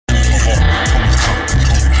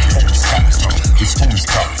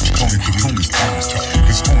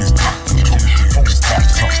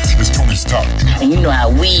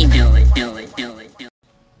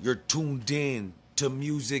You're tuned in to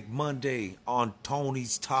Music Monday on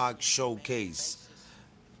Tony's Talk Showcase.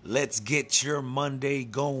 Let's get your Monday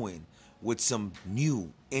going with some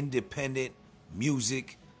new independent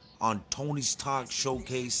music on Tony's Talk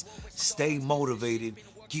Showcase. Stay motivated.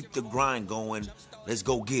 Keep the grind going. Let's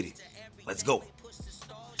go get it. Let's go.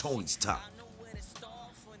 Tony's Talk.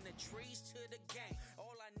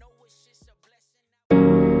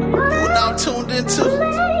 We're now tuned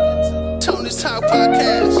into Tony's Talk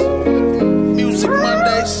Podcast, Music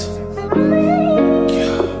Mondays.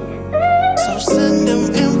 So send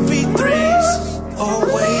them MP3s or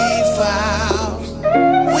WAV files.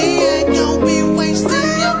 We ain't gonna be wasting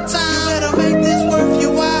your time. You better make this worth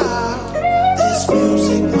your while. This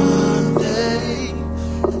Music Monday.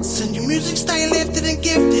 Send your music, stay lifted and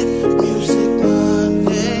gifted. Music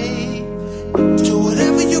Monday. Do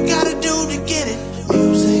whatever you gotta do to get it.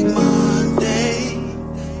 Music Monday.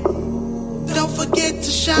 Don't forget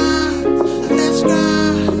to shine. Let's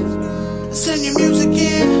grind. Send your music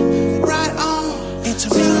in right on into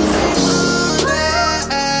Music Monday.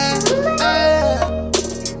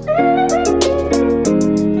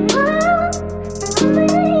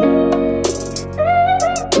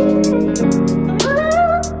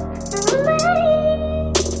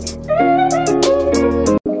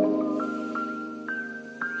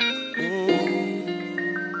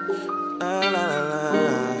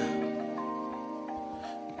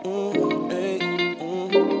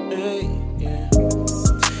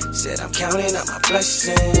 Said I'm counting up my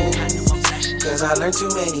blessings, cause I learned too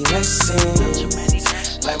many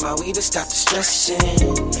lessons. Like my weed to stop the stressing.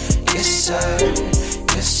 Yes sir,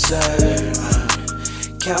 yes sir.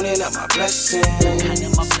 Counting up my blessings,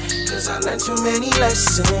 cause I learned too many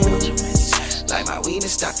lessons. Like my weed to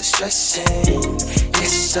stop the stressing.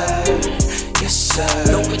 Yes sir, yes sir.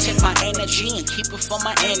 Don't protect my energy and keep it from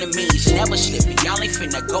my enemies. Never slipping, y'all ain't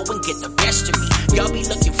finna go and get the best of me. Y'all be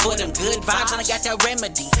looking for them good vibes and I got that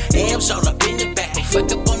remedy. M's all up in the back, they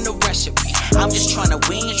fuck up on the recipe. I'm just tryna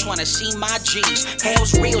win, tryna see my G's.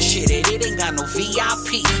 Hell's real shit, it ain't got no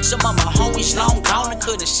VIP. Some of my homies long gone and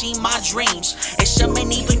couldn't see my dreams. And some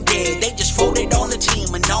ain't even dead, they just voted on the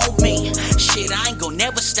team and on me. Shit, I ain't gon'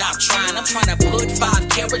 never stop trying. I'm tryna put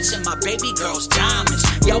 5 carats in my baby girl's diamonds.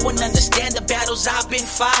 Y'all wouldn't understand the battles I've been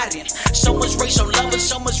fighting. Some was raised on love and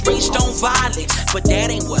some was raised on violence. But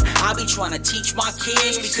that ain't what I be tryna teach my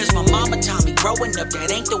kids, because my mama taught me growing up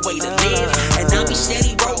that ain't the way to live. And I be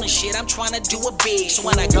steady rolling shit, I'm tryna do it big. So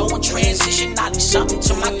when I go and transition, I leave something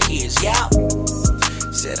to my kids, yeah.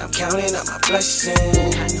 Said I'm counting up my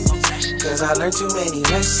blessings, cause I learned too many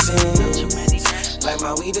lessons. Like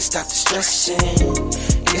my weed to stop the stressing.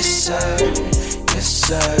 Yes sir, yes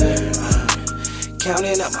sir.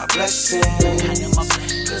 Counting up my blessings,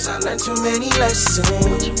 cause I learned too many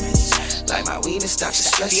lessons. Like my weed to stop the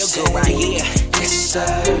stressing. Feel good right here. Yes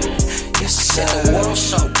sir, yes sir. The world's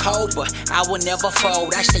so cold, but I will never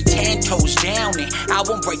fold. I stay 10 toes down and I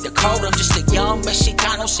won't break the code. I'm just a young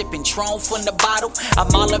Mexicano sipping Tron from the bottle. I'm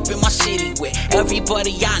all up in my city with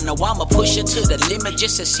everybody I know. I'ma push it to the limit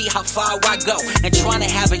just to see how far I go. And trying to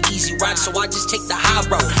have an easy ride, so I just take the high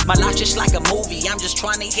road. My life just like a movie, I'm just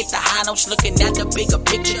trying to hit the high notes, looking at the bigger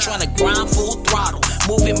picture, trying to grind full throttle.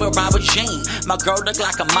 Moving with my regime. My girl look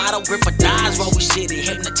like a model, grip her thighs while we sit and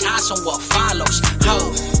hypnotized on what follows.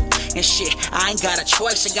 And shit, I ain't got a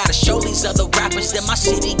choice. I gotta show these other rappers that my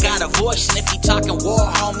city got a voice. And if you talking war,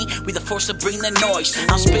 homie, we the force to bring the noise.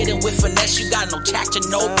 I'm spitting with finesse, you got no tact and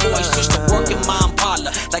no poise. Just a working my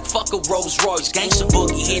Impala, like fuck a Rolls Royce. Gangsta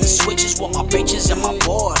boogie, hitting switches with my bitches and my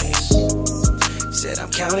boys. Said I'm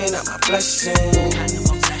counting up my blessings,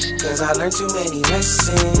 cause I learned too many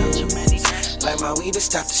lessons. Like my weed to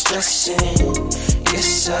stop the stressing. Yes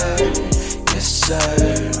sir, yes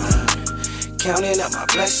sir. Counting up my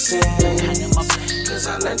blessings, cause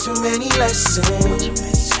I learned too many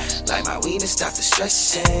lessons. Like my weed to stop the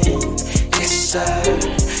stressing. Yes sir,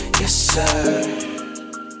 yes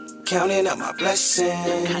sir. Counting up my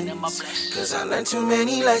blessings, cause I learned too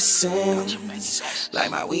many lessons.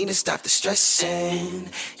 Like my weed to stop the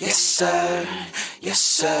stressing. Yes sir, yes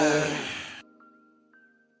sir.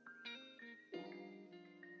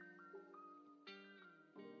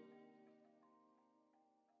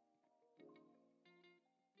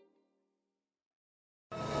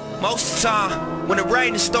 Most of the time, when the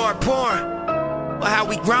rain start pouring, or how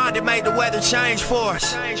we grind it made the weather change for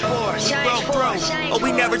us. We broke, or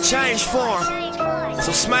we never changed for 'em.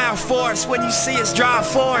 So smile for us when you see us drive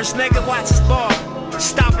for us. Nigga, watch us ball.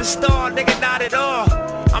 Stop and start, nigga, not at all.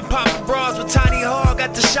 I'm popping bras with Tiny Hog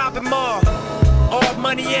at the shopping mall. All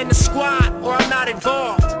money in the squad, or I'm not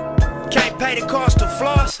involved. Can't pay the cost of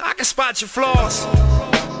floss, I can spot your flaws.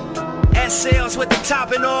 SLs with the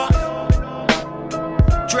topping off.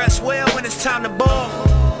 Dress well when it's time to ball.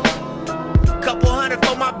 Couple hundred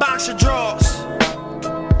for my boxer drawers.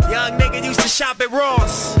 Young nigga used to shop at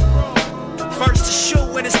Ross. First to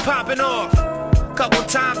shoot when it's popping off. Couple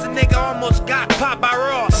times the nigga almost got popped by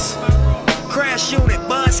Ross. Crash unit,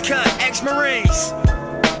 buzz cut, ex-Marines.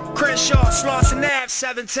 Crenshaw, Slauson Ave,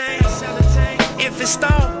 17. Infant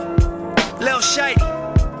Stone, Lil Shady.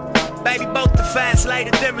 Baby both the fast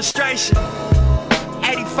lady demonstration.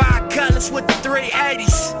 85 Cutlass with the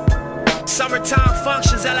 380s. Summertime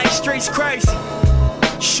functions, LA streets crazy.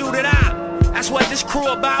 Shoot it out, that's what this crew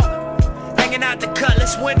about. Hanging out the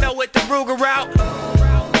Cutlass window with the Ruger out.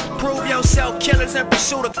 Prove yourself, killers in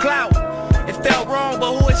pursuit of clout. It felt wrong,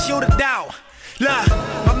 but who is you to doubt? Look,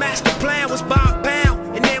 my master plan was bomb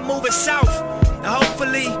pound and then move it south. And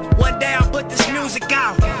hopefully one day I'll put this music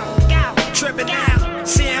out. Tripping now,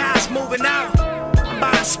 seeing how it's moving out. I'm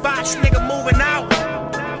buying spots, nigga moving out.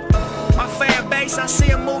 My fan base, I see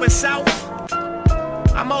them moving south.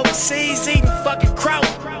 I'm overseas eating fucking kraut.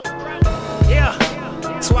 Yeah,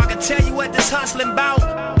 so I can tell you what this hustling bout.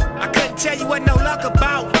 I couldn't tell you what no luck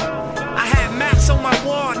about. I had maps on my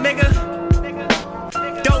wall, nigga.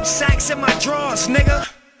 Dope sacks in my drawers, nigga.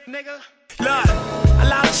 Look, a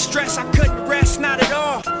lot of stress, I couldn't rest, not at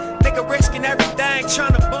all. Nigga risking everything,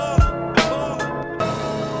 trying to ball.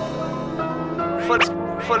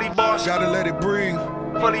 Fully bossed, gotta let it breathe.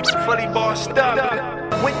 Fully bossed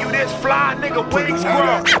up. When you this fly, nigga, wings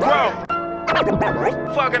grow.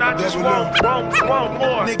 Fuck it, I just want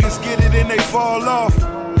more. Niggas get it and they fall off.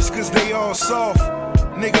 It's cause they all soft.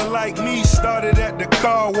 Nigga like me started at the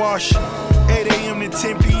car wash. 8 a.m. to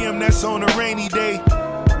 10 p.m. that's on a rainy day.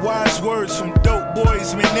 Wise words from dope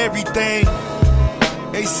boys mean everything.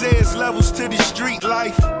 They say it's levels to the street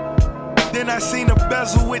life. Then I seen a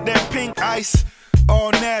bezel with that pink ice.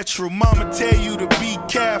 All natural, mama tell you to be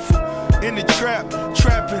careful. In the trap,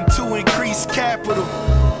 trapping to increase capital.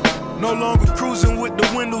 No longer cruising with the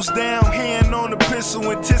windows down. Hand on the pistol,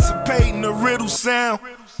 anticipating the riddle sound.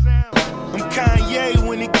 I'm Kanye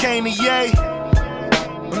when it came to Ye.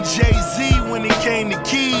 I'm Jay-Z when it came to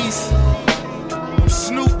keys. I'm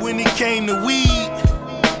Snoop when it came to weed.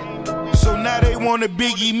 So now they wanna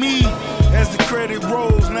Biggie me. As the credit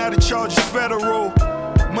rolls, now the charge is federal.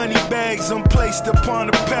 Money bags I'm placed upon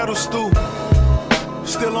the pedestal.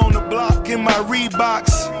 Still on the block in my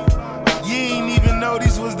Reeboks. You ain't even know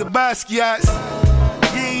these was the Basquiat's.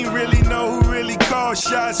 You ain't really know who really called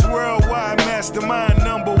shots. Worldwide mastermind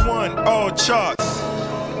 #1, all charts.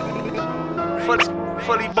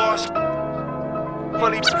 Fully bossed.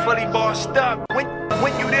 Fully bossed up.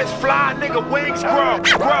 When you this fly, nigga, wings grow.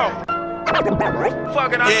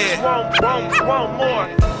 Fuck it, I just want more.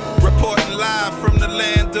 Reporting live from the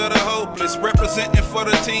land of the hopeless, representing for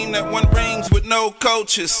the team that won rings with no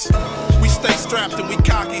coaches. We stay strapped and we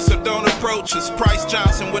cocky, so don't approach us. Price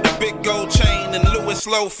Johnson with a big gold chain and Louis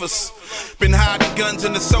loafers. Been hiding guns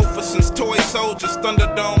in the sofa since toy soldiers.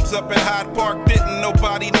 Thunderdomes up in Hyde Park, didn't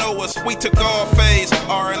nobody know us. We took all phase,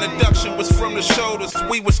 our introduction was from the shoulders.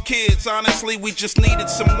 We was kids, honestly, we just needed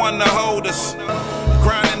someone to hold us.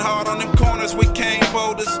 Grinding hard on them corners, we came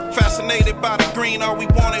boulders. Fascinated by the green, all we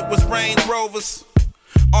wanted was Range Rovers.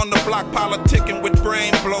 On the block politicking with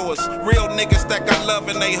brain blowers. Real niggas that got love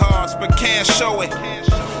in they hearts but can't show it.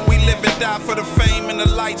 We live and die for the fame and the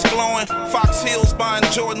lights glowing. Fox Hills buying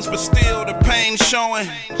Jordans but still the pain showing.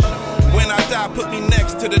 When I die, put me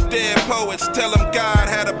next to the dead poets. Tell them God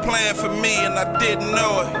had a plan for me and I didn't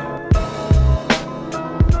know it.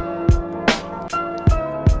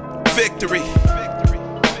 Victory.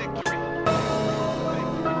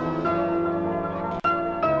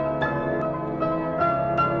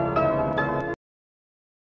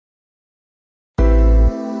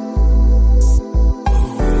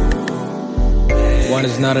 One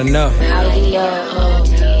is not enough.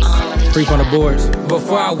 Freak on the boards.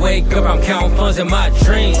 Before I wake up, I'm counting funds in my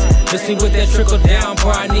dreams. Just me with that trickle down,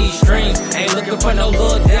 boy, I need streams. Ain't looking for no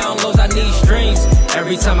little downloads, I need streams.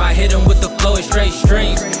 Every time I hit them with the flow, it's straight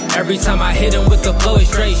streams. Every time I hit them with the flow, it's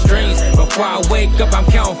straight streams. Before I wake up, I'm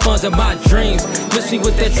counting funds in my dreams. Just me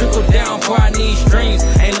with that trickle down, boy, I need streams.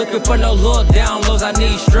 Ain't looking for no little downloads, I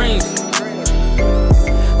need streams.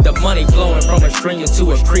 The money flowing from a stream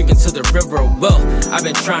to a creek into the river of wealth. I've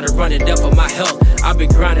been trying to run it up for my health. I've been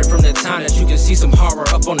grinding from the time that you can see some horror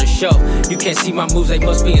up on the shelf. You can't see my moves, they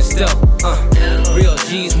must be in stealth. Real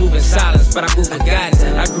G's move in silence, but I move with guidance.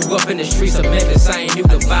 I grew up in the streets of Memphis, I ain't new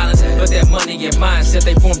to violence. But that money and mindset,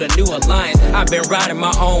 they formed a new alliance. I've been riding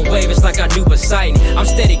my own wave, it's like I knew Poseidon. I'm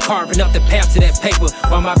steady carving up the path to that paper,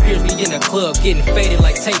 while my peers be in the club getting faded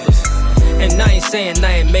like tapers. And I ain't saying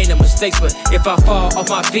I ain't made no mistakes, but if I fall off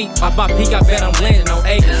my feet, off my peak, I bet I'm landing on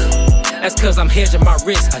acres. That's cause I'm hedging my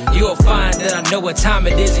risk. You'll find that I know what time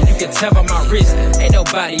it is, and you can tell by my wrist. Ain't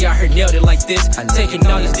nobody out here nailed it like this. Taking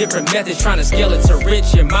all these different methods, trying to scale it to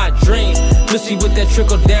rich in my dreams. Pussy with that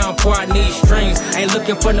trickle down, pour I need strings. Ain't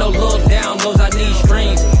looking for no little downloads, I need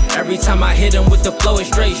strings. Every time I hit them with the flow, it's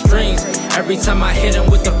straight strings. Every time I hit them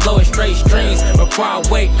with the flow, it's straight strings. Before I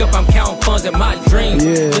wake up, I'm counting funds in my dreams.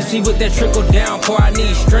 Pussy with that trickle down, pour I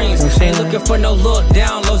need strings. Ain't looking for no little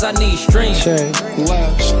downloads, I need strings.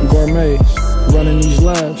 Labs, gourmet, running these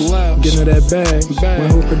labs, getting to that bag.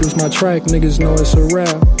 When who produce my track, niggas know it's a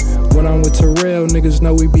rap. When I'm with Terrell, niggas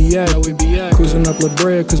know we be acting. Cruising up La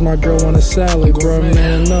Brea, cause my girl want a salad. Bro,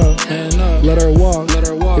 man up, let her walk.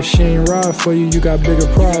 If she ain't ride for you, you got bigger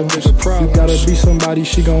problems. You gotta be somebody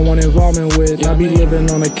she gon' want involvement with. I be living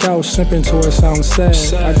on the couch, simping to her, sound sad.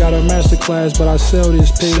 I got a masterclass, but I sell this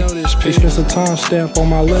pig. Expensive time stamp on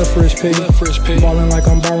my left wrist pig. Ballin' like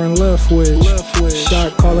I'm borrowing Leftwich.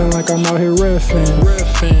 Shot calling like I'm out here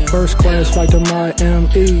reffing. First class flight to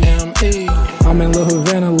Miami. I'm in Lil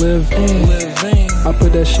Havana, live in. I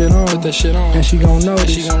put that shit on, and she gon'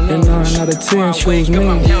 notice. And 9 out of 10 choose me.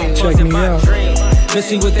 Check me out.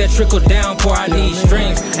 Missy with that trickle down, pour I need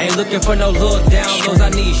strings. Ain't looking for no little downloads, I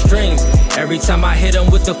need strings. Every time I hit them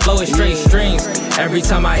with the flow, it's straight strings. Every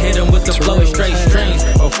time I hit them with the flow, it's straight strings.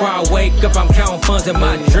 Before I wake up, I'm counting funds in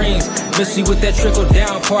my dreams. Missy with that trickle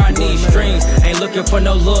down, pour I need strings. Ain't looking for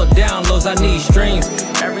no little downloads, I need strings.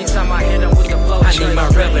 Every time I hit them with the flow, I need my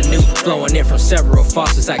revenue flowing in from several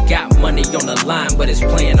faucets. I got money on the line, but it's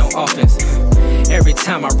playing on offense. Every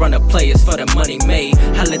time I run a play, it's for the money made.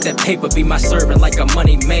 I let that paper be my servant like a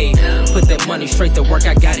money maid. Put that money straight to work,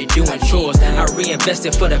 I got it doing chores. I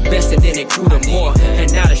reinvested for the best and then it grew to more.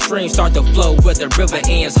 And now the streams start to flow where the river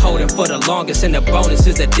ends. Holding for the longest and the bonus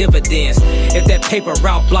is the dividends. If that paper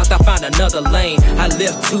route blocked, I find another lane. I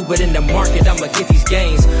live too, but in the market, I'ma get these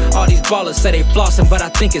gains. All these ballers say they flossing, but I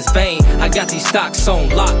think it's vain. I got these stocks on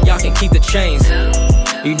lock, y'all can keep the chains.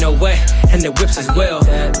 You know what? And the whips as well.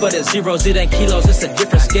 For the zeros, it ain't kilos, it's a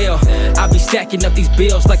different scale. I be stacking up these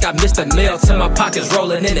bills like I missed a meal. Till my pockets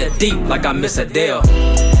rolling in it deep like I miss a deal.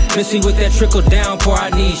 Missy with that trickle down, pour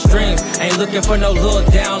I need strings. Ain't looking for no little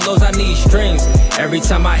downloads, I need strings. Every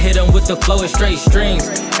time I hit them with the flow, it's straight strings.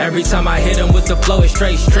 Every time I hit them with the flow, it's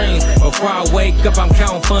straight strings. Before I wake up, I'm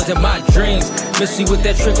counting funds in my dreams. Missy with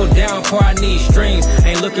that trickle down, pour I need strings.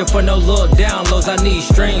 Ain't looking for no little downloads, I need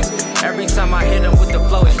strings. Every time I hit them with the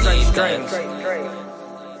flow, it's straight strings.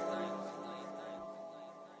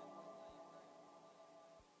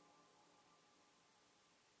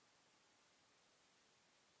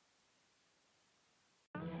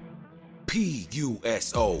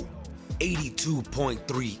 PUSO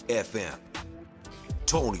 82.3 FM.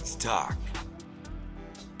 Tony's Talk.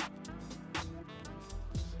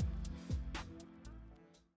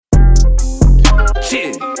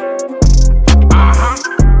 Shit.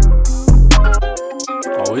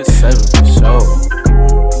 Oh, it's 7 for sure.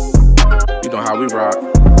 You know how we rock.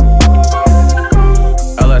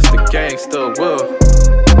 LS the gang still will.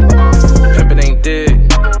 Pimpin' ain't dead.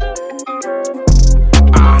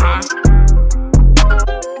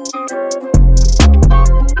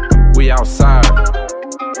 We outside.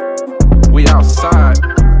 We outside.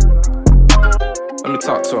 Let me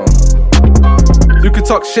talk to him. You can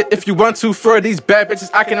talk shit if you want to. For these bad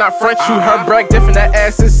bitches, I cannot front you. Her brag different, that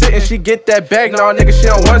ass is sitting. She get that bag, nah, nigga, she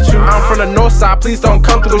don't want you. I'm from the north side, please don't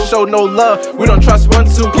come through. Show no love, we don't trust one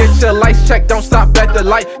to. Get your lights checked, don't stop at the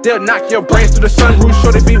light. They'll knock your brains through the sunroof.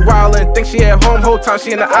 Sure they be wildin', think she at home, whole time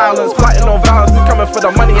she in the islands. Plotting on violence, we coming for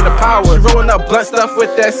the money and the power. She rolling up blunt stuff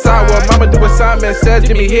with that sour. Mama do assignment, says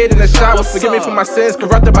give me head in the shower. Forgive me for my sins,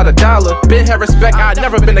 corrupted by the dollar. Been had respect, I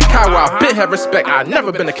never been a coward. I been had respect, I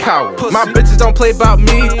never been a coward. My bitches don't play about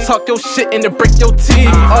me. Talk your shit and then break your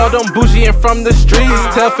teeth. All them bougie and from the streets.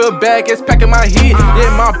 Tell Phil bag is packing my heat.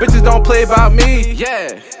 Yeah, my bitches don't play about me.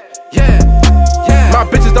 Yeah, yeah, yeah. My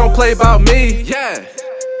bitches don't play about me. Yeah,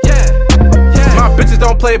 yeah, yeah. My bitches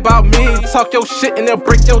don't play about me. Talk your shit and they'll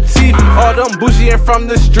break your teeth. All them bougie and from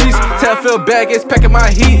the streets. Tell Phil bag is packing my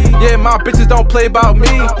heat. Yeah, my bitches don't play about me.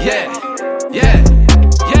 Yeah, yeah,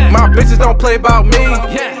 yeah. My bitches don't play about me.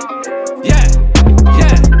 Yeah, yeah,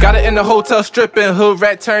 yeah. Got it in the hotel stripping, hood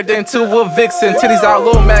rat turned into a vixen. Titties out,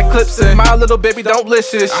 little Mac clipsin'. My little baby don't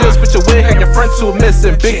listen. She'll switch your wig, had your front two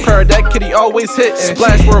missing. Big purr, that kitty always hitting.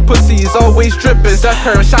 Splash where her pussy is always dripping. Duck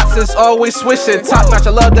her shots is always swishing. Top notch, I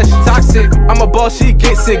love that she toxic. I'm a boss, she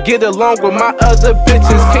gets it. Get along with my other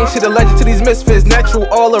bitches. King shit allergic to these misfits. Natural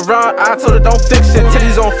all around, I told her don't fix it.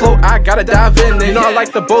 Titties on float, I gotta dive in it. You know I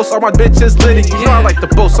like the boast, all my bitches litty. You know I like the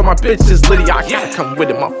boast, all my bitches litty. I gotta come with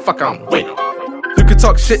it, motherfucker, I'm with it. You can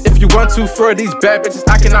talk shit if you want to. For these bad bitches,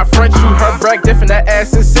 I cannot front you. Her brag different, that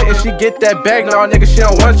ass is sitting. She get that bag, nah, nigga, she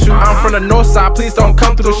don't want you. I'm from the north side, please don't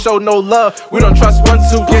come through the show, no love. We don't trust one,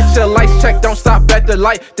 two. Get your lights checked, don't stop at the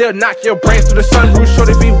light. They'll knock your brains through the sunroof.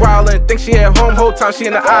 Shorty be wildin', think she at home, whole time she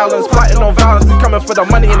in the islands. Plotting on violence, we coming for the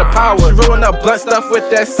money and the power. She rolling up blunt stuff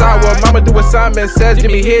with that sour. Mama do what Simon says,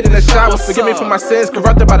 give me head in the shower. Forgive me for my sins,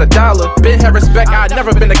 corrupted by the dollar. Been had respect, I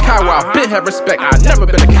never been a coward. Been had respect, I never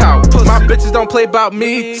been a coward. My bitches don't play about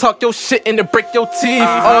me. Talk your shit and then break your teeth.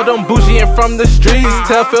 All them bougie and from the streets.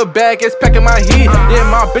 Tell feel bad, gets packing my heat. Yeah,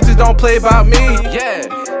 my bitches don't play about me. Yeah,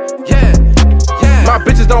 yeah, yeah. My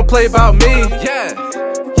bitches don't play about me. Yeah,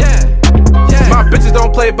 yeah, yeah. My bitches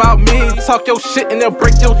don't play about me. Talk your shit and they'll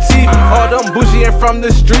break your teeth. All them bougie and from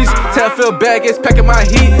the streets. Tell feel bad, gets packing my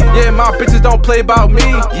heat. Yeah, my bitches don't play about me.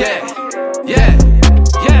 Yeah, yeah,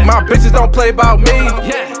 yeah. My bitches don't play about me.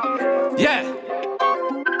 Yeah, yeah.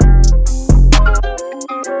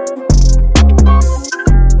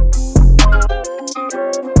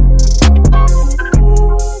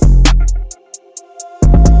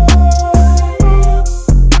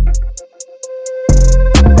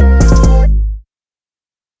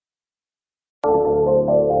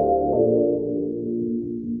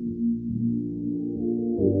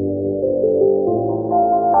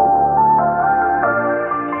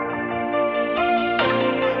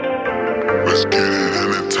 Let's get it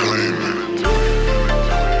entertainment.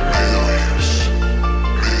 Millions,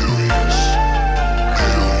 millions,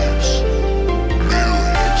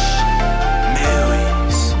 millions,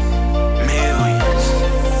 millions, millions, millions,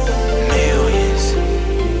 millions,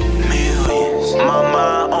 millions. My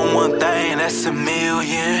mind on one thing, that's a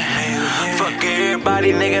million. Fuck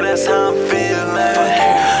everybody, nigga, that's how I'm feeling.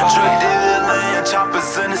 Drug dealing,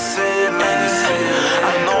 choppers in the ceiling. I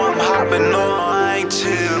know I'm hot, but no, I ain't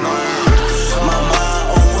chillin'.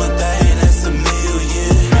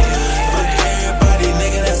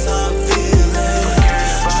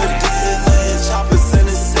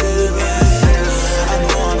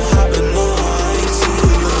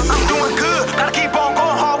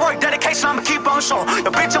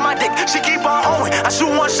 Your bitch on my dick, she keep on hoeing. I shoot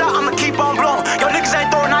one shot, I'ma keep on blowing. Yo niggas ain't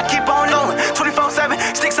throwing, I keep on blowing. 24/7,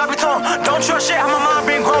 sticks up your tongue. Don't trust shit, how my mind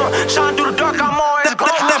been growing. Shine through the dark, I'm always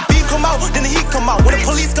glowing. That beat come out, then the heat come out. When the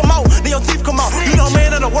police come out, then your teeth come out. You know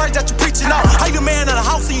man of the words that you preaching out. How you the man of the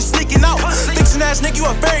house and you sneaking out? Fiction ass nigga, you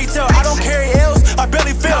a fairy tale. I don't carry L's, I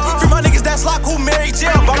barely fail. Free my niggas that's locked, who married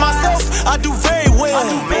jail. By myself, I do very well. My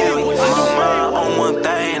mind on one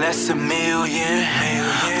thing, that's a million.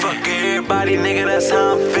 Fuck everybody, nigga, that's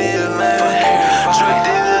how I'm feeling. Drug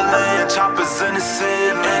dealing, choppers in the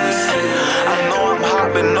ceiling. I know I'm hot,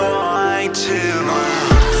 but no, I ain't chillin'.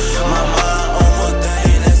 My mind on one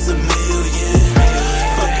thing, that's a million.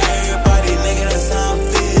 Fuck everybody, nigga, that's how I'm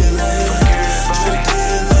feeling. Drug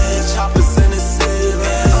dealing, choppers in the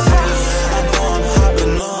ceiling. I know I'm hot, but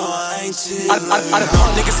no, I ain't chillin'. I done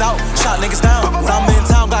pump niggas out, shot niggas down. When I'm in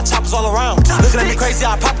town, got choppers all around. Looking at me crazy,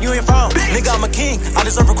 I pop you in frown. Nigga, I'm a king, I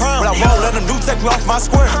deserve a crown. But I won't let them do take me off my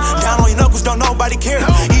square. Down on your knuckles, don't nobody care.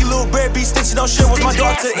 Eat little bread, be stingy, don't share with my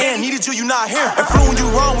dog to the end. Needed you, you not here. And flew you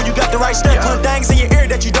wrong when you got the right step. Put things in your ear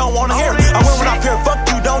that you don't wanna hear. I win when I peer, fuck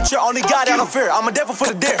you, don't cheer. Only God out of fear. I'm a devil for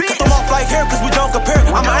the dare. Cut them off like hair, cause we don't compare.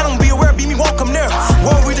 I'm an animal, be aware, beat me, won't come near.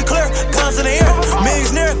 War we declare, guns in the air.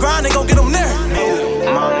 Millions near, grind, they gon' get them there.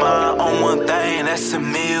 My mind on one thing, that's a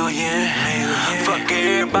million. Fuck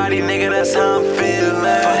everybody, nigga, that's how I'm feeling.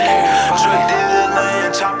 Drug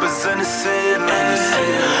dealing, choppers in the ceiling.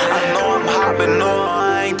 I know I'm hot, but no,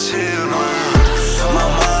 I ain't chillin'. My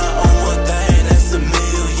mind on one thing, that's a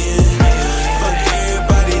million. Fuck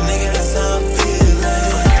everybody, nigga, that's how I'm feeling.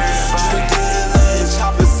 Drug dealing,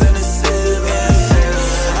 choppers in the ceiling.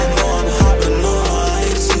 I know I'm hot, but no, I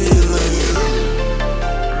ain't chillin'.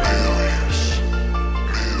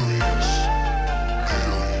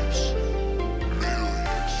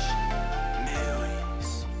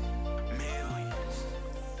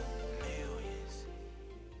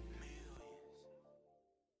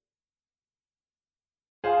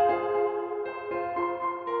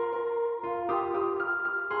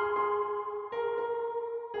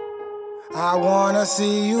 I wanna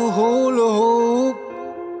see you hula hoop.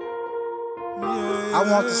 I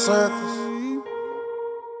I want the circles.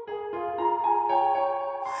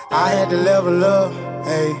 I had to level up,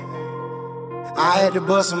 ayy. I had to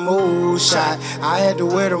bust a move shot. I had to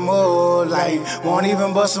wear the mold like won't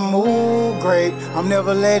even bust a move grape. I'm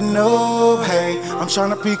never letting up, hey. I'm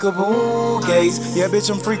tryna peekaboo gates. Yeah, bitch,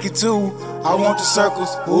 I'm freaky too. I want the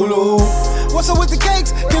circles, hula hoop. What's up with the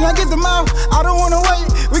cakes? Can I get them out? I don't wanna wait.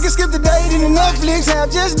 We can skip the date in the Netflix.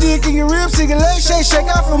 Have just dick in your ribs, take a leg shake, shake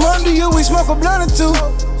out from under you. We smoke a blunt or two.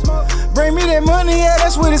 Bring me that money, yeah,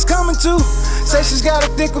 that's what it's coming to. Say she's got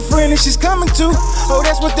a thicker friend and she's coming to. Oh,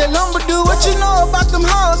 that's what that lumber do. What you know about them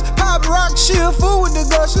hoes? Pop rock, she a fool with the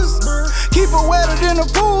gushers. Keep her wetter than a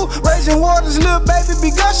pool. Raging waters, little baby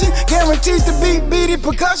be gushing. Guaranteed to beat beady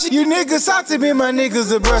percussion. You niggas out to me, my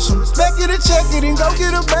niggas are brush them. Spec it and check it and go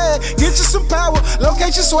get a bag. Get you some power,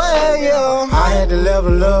 locate your swag, yeah. I had to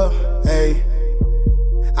level up, ayy.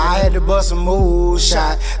 I had to bust a move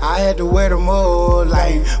shot. I had to wear the mold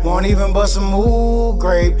like won't even bust a move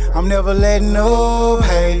grape. I'm never letting up,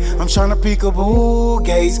 hey. I'm tryna peekaboo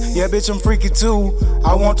gates. Yeah, bitch, I'm freaky too.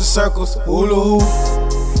 I want the circles, hula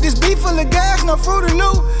hoop. This beef full of gas, no Fruity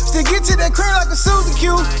Loop. Still get to that cream like a Suzy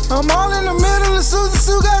Q. I'm all in the middle of Suzy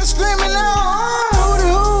Sue, got her screaming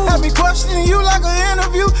out. Have me questioning you like an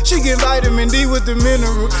interview. She get vitamin D with the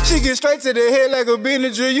mineral. She get straight to the head like a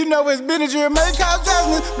Benadryl. You know it's Benadryl, make cause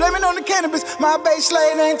jasmine. Blame it on the cannabis. My base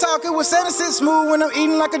slave ain't talking with sentences. Smooth when I'm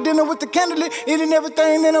eating like a dinner with the candlelit. Eating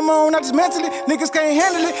everything that I'm on, not just mentally. Niggas can't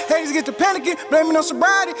handle it. Haters get to panicking. Blame it on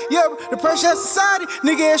sobriety. Yeah, the pressure of society.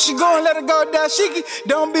 Nigga, if she go and let her go down, she can.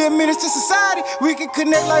 Don't be a menace to society. We can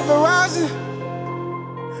connect like Verizon.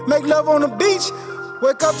 Make love on the beach.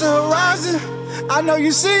 Wake up to horizon. I know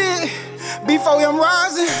you see it. Before I'm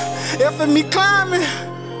rising. Effing me climbing.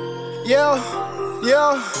 Yeah,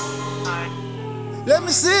 yeah. Let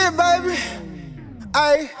me see it, baby.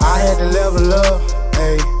 Ay. I had to level up,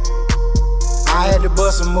 ayy. I had to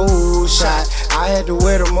bust a move shot. I had to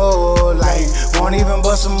wear the mold like won't even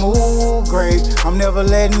bust a move grape. I'm never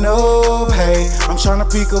letting up, hey. I'm tryna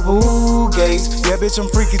peekaboo gates. Yeah, bitch, I'm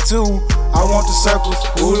freaky too. I want the circles,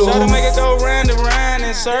 hula hoop. Try to make it go round and round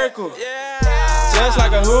in circles. Just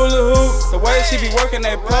like a hula hoop, the way she be working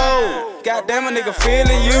that pole. Goddamn, a nigga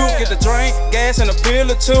feeling you. Get the drink, gas, and a pill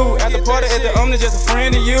or two. At the party, at the just a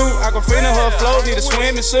friend of you. I can feel in her flow, need a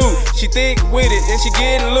swimming suit. She thick with it, then she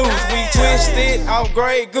getting loose. We twisted, off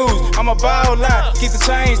Grey Goose. I'm a ball out, keep the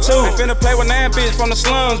change too. Ain't finna play with that bitch from the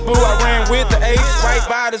slums, boo. I ran with the H right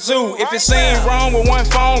by the zoo. If it seemed wrong with one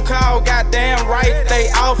phone call, goddamn right,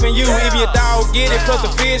 they offing you. If your dog get it, plus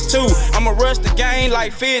the fish too. I'ma rush the game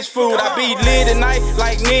like fish food. I be lit at night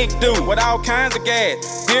like Nick do, with all kinds of gas.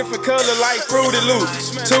 Different colors like Fruity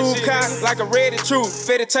Loops. Two cock like a ready truth.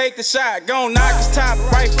 Better take the shot, gon' knock his top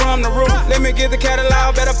right from the roof. Let me get the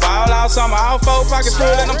catalog, better ball out summer. All four pockets full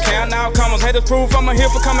and I'm counting out commas. Haters proof I'm a here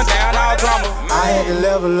for coming down, all drama. I had to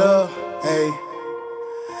level up, ayy.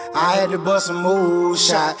 I had to bust a move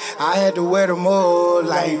shot. I had to wear the mold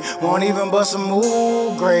like won't even bust a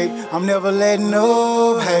move grape. I'm never letting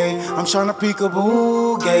up, hey. I'm tryna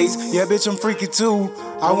peekaboo gates. Yeah, bitch, I'm freaky too.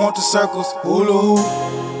 I want the circles, hula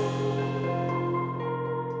hoop.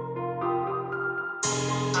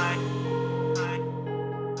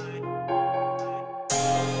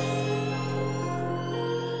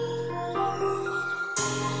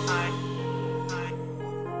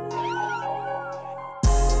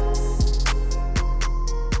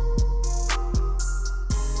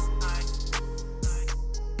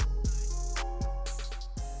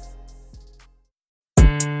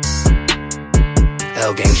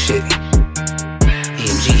 L-gang shit,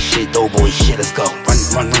 EMG shit, doughboy shit, let's go.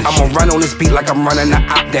 Run, I'ma run on this beat like I'm running the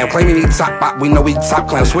op down. Claiming he top bot, we know he top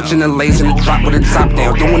clown. Switching the lanes in the drop with the top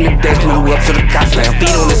down. Doing the dash, middle up to the cops now.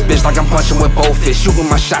 Beat on this bitch like I'm punching with both fists.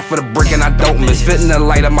 Shooting my shot for the brick and I don't miss. Fitting the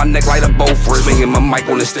light on my neck like a bow first. Swinging my mic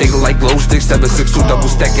on the stick like glow stick. 762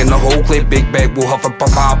 double stacking the whole clip. Big bag will huff up a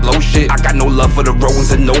fire blow shit. I got no love for the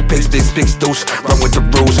Rowans and no pics. Big sticks deuce, run with the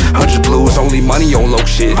bruise. 100 blues, only money on low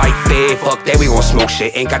shit. Fight fair, fuck that, we gon' smoke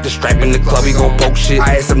shit. Ain't got the strap in the club, we gon' poke shit.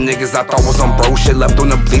 I had some niggas I thought was on bro shit. Left on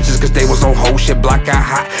the bleachers cause they was on whole shit. Block got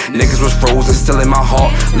hot, niggas was frozen, still in my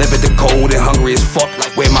heart. Living the cold and hungry as fuck,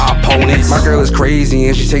 like where my opponents. My girl is crazy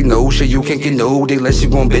and she take no shit. You can't get no dick unless you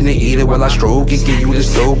gon' bend and eat it while I stroke it. Give you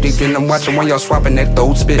this dope dick, then I'm watching when y'all swapping that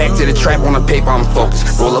throat spit. Back to the trap on the paper, I'm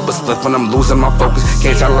focused. Roll up a spliff when I'm losing my focus.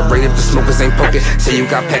 Can't tolerate if the smokers ain't poking. Say you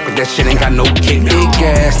got packed with that shit, ain't got no kick. Big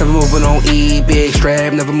ass, never moving on E. Big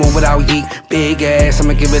strap, never move without yeet. Big ass,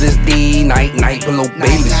 I'ma give it this D. Night, below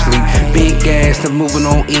baby sleep. Big ass, never moving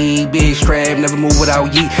on E. Big strap, never move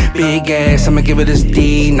without yeet. Big ass, I'ma give it this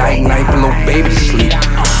D. Night, below baby sleep.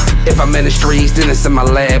 If I'm in the streets, then it's in my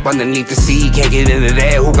lab. Underneath the sea, can't get into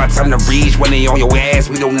that. Who got time to reach when they on your ass?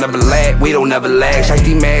 We don't never lag, we don't never lag.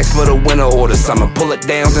 Shiesty mask for the winter or the summer. Pull it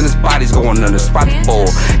down and his body's going under. Spot the ball,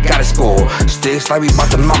 gotta score. Sticks like we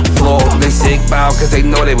bout to mop the floor. They sick bow cause they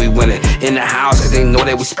know that we winning. In the house cause they know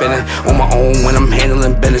that we spinning. On my own when I'm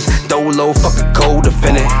handling business. Dolo, fucking cold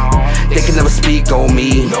defending. They can never speak on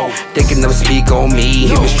me. They can never speak on me.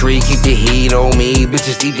 Hit the street, keep the heat on me.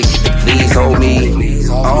 Bitches need to get the fleas on me.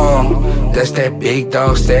 That's that big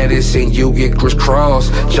dog status and you get crisscross.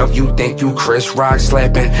 Chuck, you think you Chris Rock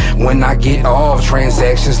slapping. When I get off,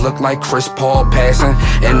 transactions look like Chris Paul passing.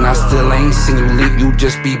 And I still ain't seen you leak, you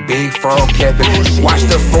just be big frog capping. Watch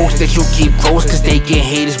the folks that you keep close cause they get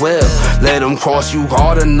hate as well. Let them cross you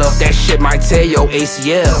hard enough, that shit might tear your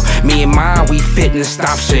ACL. Me and mine, we fit and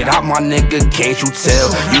stop shit out, my nigga, can't you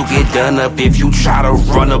tell? You get done up if you try to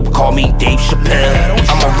run up, call me Dave Chappelle.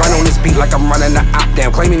 I'ma run on this beat like I'm running the op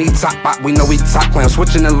down. Claiming he top bot, we know he top clown.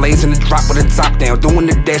 Switching the lanes in the drop with the top down. Doing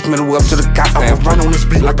the dash middle up to the cop down. I'ma run on this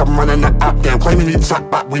beat like I'm running the op down. Claiming he top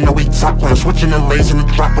bot, we know he top clown. Switching the lanes in the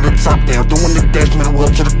drop with the top down. Doing the dash middle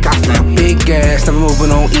up to the cop down. Big ass, never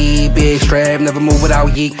moving on E. Big strap, never move without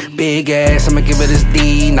yeet. Big ass, I'ma give it this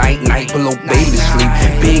D. Night, night, below baby to sleep.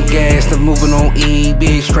 Big ass, never moving on E.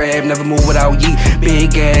 Big strap, never move without yeet.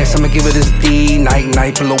 Big ass, I'ma give it this D. Night,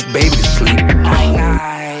 night, below baby to sleep. Night, night.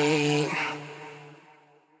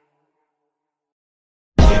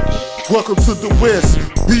 Welcome to the West.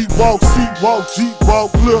 B-walk, C-walk,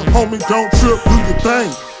 G-walk. Little homie, don't trip, do your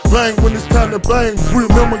thing. Bang when it's time to bang.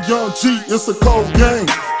 Remember Young G, it's a cold game.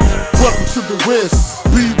 Welcome to the West.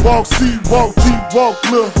 B-walk, C-walk, G-walk.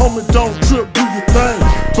 Little homie, don't trip, do your thing.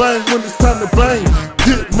 Bang when it's time to bang.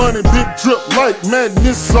 Get money, big drip like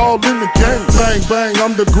madness, all in the game. Bang, bang,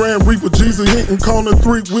 I'm the Grand Reaper. Jesus hitting corner,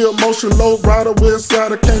 3-wheel motion, low rider, west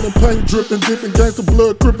side of Canaan, paint dripping, dipping, gangsta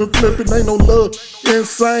blood, crippin', flipping, ain't no love.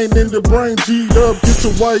 Insane in the brain, G'd up, get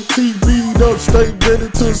your white tee beat up, stay ready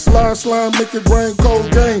to slime, make it rain, cold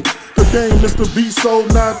game. The game, Mr. B, so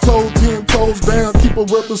 9 toes, 10 toes down, keep a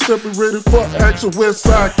weapon stepping ready for action, west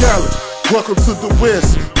side Cali. Welcome to the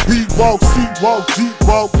West. B-walk, C-walk,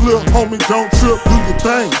 G-walk, little homie, don't trip, do your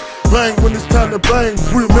thing. Bang when it's time to bang.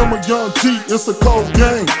 Remember Young G, it's a cold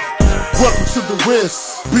game. Welcome to the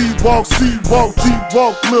West. B-walk, C-walk,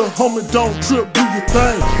 G-walk, little homie, don't trip, do your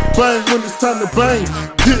thing. Bang when it's time to bang.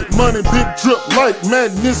 Get money, big drip like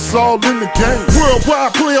madness, all in the game.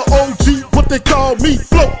 Worldwide player OG, what they call me.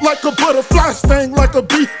 Float like a butterfly, sting like a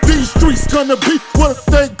bee. These streets gonna be what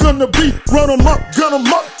they gonna be. Run 'em up, gun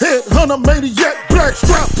 'em up, head hunter, maniac, black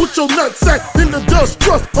strap. Put your nutsack in the dust,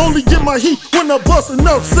 trust. Only get my heat when I bust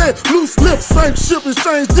enough said. Loose lips, same ship,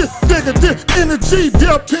 exchange this, digger this. Energy,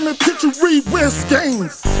 their penitentiary, West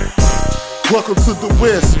Games. Welcome to the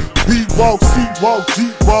West. B-walk, C-walk,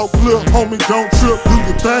 G-walk, little homie, don't trip, do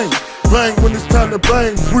your thing. Bang when it's time to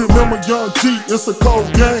bang. Remember Young G, it's a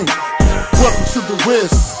cold game. Welcome to the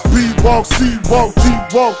West. B-walk, C-walk,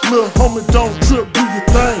 G-walk, little homie, don't trip, do your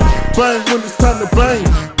thing. Bang when it's time to bang.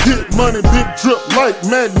 Get money, big drip like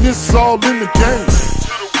madness, all in the game.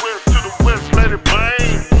 To the West, let it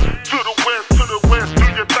bang. To the West, do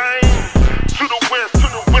your thing. To the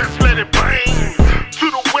West, let it bang.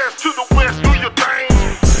 To the West, do your thing.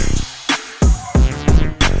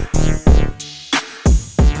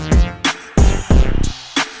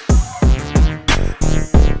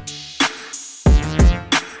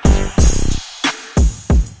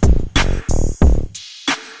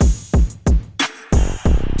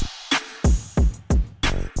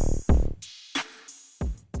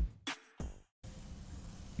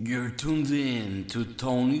 You're tuned in to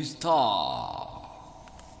Tony's Talk.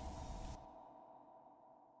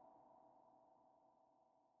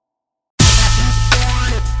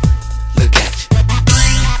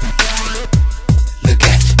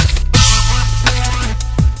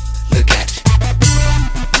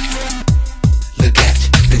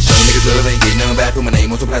 Love ain't getting none back from my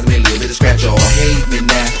name on some plasma, a little bit of scratch off. Hate me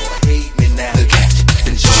now, look at you.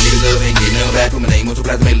 Been showing niggas love ain't getting none back from my name on some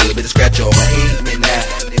plasma, a little bit of scratch off. Hate me now,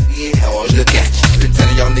 look at you. Been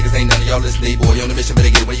telling y'all niggas ain't none of y'all listening, boy. You on the mission, better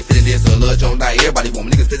get where you feeling this. So love don't die, everybody want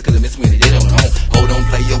me niggas pissed cause they miss when they did on the home. Hold on,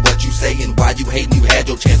 player, what you saying? Why you hating? You had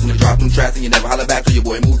your chance when to drop them tracks and you never holler back. So your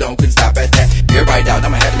boy moved on, couldn't stop at that. Everybody doubt,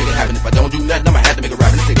 I'ma have to make it happen. If I don't do nothing, I'ma have to make it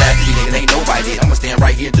right. And it's glad you niggas ain't nobody. I'ma stand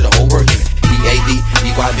right here to the whole world giving. E-A-D,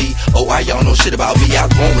 E-Y-B, O-I, y'all know shit about me. I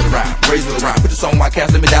was born with a rhyme, raised with a rhyme. Put the song, why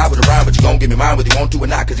can't let me die with a rhyme? But you gon' give me mine whether you want to or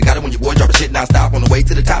not. Cause you got it when your boy drop a shit non-stop on the way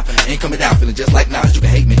to the top. Ain't coming down, feeling just like Nas, you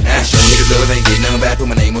can hate me now. Show niggas love ain't getting none back. Put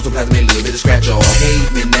my name on some plasma, a little bit of scratch off.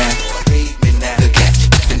 Hate me now, look at you.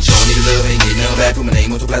 Been showing niggas love ain't getting none back. Put my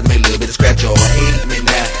name on some plastic, make a little bit of scratch. Y'all hate me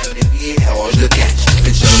now. Yeah, always look at you.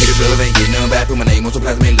 Bitch, young niggas love ain't getting none back. Put my name on some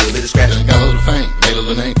plastic, make a little bit of scratch. Got a little fame, made a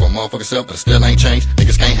little name for a motherfucker self, but it still ain't changed.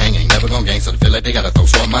 Niggas can't hang, ain't never gon' gain, so they feel like they gotta throw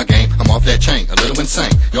short my game. I'm off that chain, a little insane.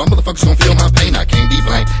 Y'all motherfuckers gon' feel my pain. I can't be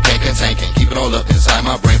blank, can't contain, can't keep it all up inside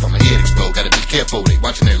my brain. From my head explode, gotta be careful. They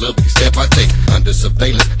watching their little bitty step I take under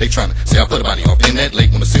surveillance. They tryna say I put a body off in that lake.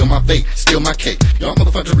 Wanna seal my fate, steal my cake. Y'all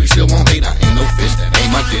motherfuckers really still won't hate. I ain't no fish, that ain't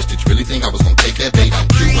my dish. Did you really think I was gonna take that bait?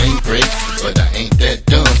 You ain't great, but I ain't that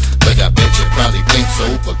dumb. But I bet you probably think so,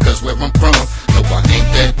 because where I'm from, no, I ain't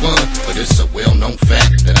that one. But it's a well-known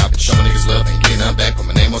fact that I've been showing niggas love, ain't getting none back. Put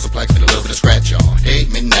my name on some plaques, get a little bit of scratch, y'all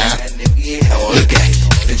hate me now. Look at you.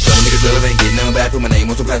 Been showing niggas love, ain't getting none back. Put my name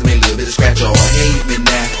on some plaques, make a little bit of scratch. Y'all hate me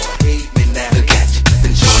now. Look at you.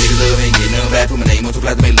 Been showing niggas love, ain't getting none back. Put my name on some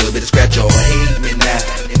plaques, make a little bit of scratch. Y'all hate me now.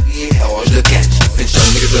 Look at you. Been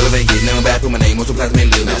showing niggas love, ain't getting none back. Put my name on some plaques, make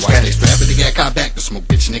a little bit of scratch. They strapping the yak car back to smoke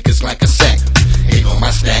bitch niggas like a sack. Ain't on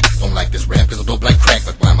my stack, don't like this rap cause I'm dope like crack.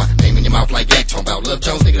 But why my name in your mouth like yak? Talking about Love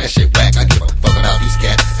Jones, nigga, that shit whack. I give a fuck about these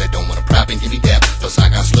cats that don't wanna prop and give me dap. Plus I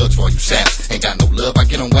got slugs for you saps. Ain't got no love, I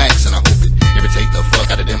get on wax. And I hope it irritate the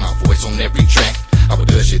fuck out of them, my voice on every track. I would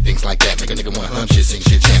do shit, things like that. Make a nigga wanna hum shit, sing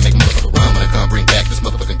shit, chant. Make a motherfucker run when I come bring back this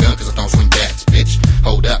motherfucking gun cause I don't swing bats, bitch.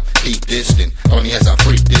 Hold up, keep this, then only as I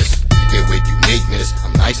freak this. Here with uniqueness,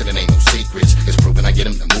 I'm nice and it ain't no secrets. It's proven I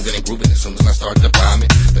get them to moving and grooving as soon as I start to bomb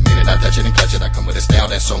it. The minute I touch it and clutch it, I come with a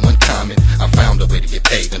style that's so uncommon. I found a way to get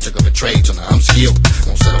paid and took up a trade, so now I'm skilled.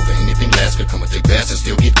 Won't settle for anything less, could come with their best and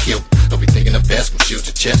still get killed. Don't be thinking the best, will shield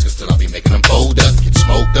your chest, cause still I'll be making them bold up. Get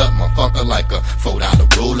smoked up, motherfucker, like a $4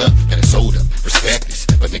 ruler. Got it sold up, respect this,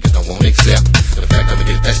 but niggas don't want to accept. For the fact I'ma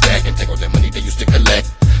get that stack and take all that money they used to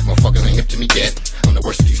collect. Motherfuckers ain't hip to me yet, I'm the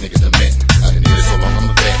worst of these niggas to met. I done did it so long I'm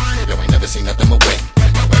a vet, yo ain't never seen nothing but wet.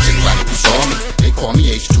 Now actually anybody who saw me, they call me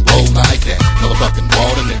H2O like that. Motherfucking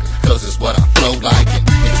water nigga, cause it's what I flow like. And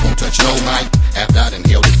niggas won't touch no mic, after I done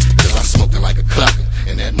held it, cause I smoked it like a clucker.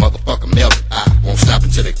 And that motherfucker melted, I won't stop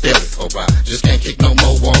until they feel it. Or I just can't kick no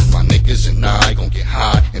more walk. My niggas and I gon' get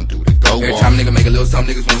high and do the go walk. Every time a nigga make a little something,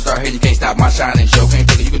 niggas wanna start hating. You can't stop my shining show, can't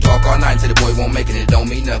take it. You can talk all night until the boy won't make it. It don't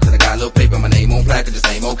mean nothing, cause I got a little paper, my name on plaque. The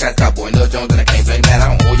same old cat, top boy, Love Jones, and I can't blame that. I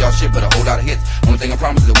don't owe y'all shit, but a whole lot of hits. Only thing I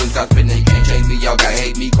promise is I wouldn't stop spitting, and you can't change me. Y'all gotta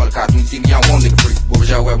hate me, call the cops when you see me. Y'all want nigga free. What was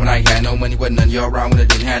y'all at when I ain't had no money? Wasn't none of y'all around when I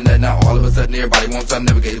didn't have nothing. Now all of a sudden everybody wants something.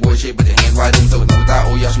 Never gave the boy shit, but your hands wide open. So as long as I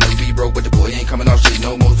owe y'all, should never be broke. But the boy ain't coming off shit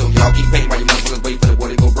no more. So y'all keep paying while you motherfuckers wait for the boy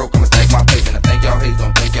to go broke. I'ma stack my paper, and I thank y'all hate,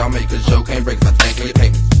 don't think y'all make, cause the show can't break, so I thank you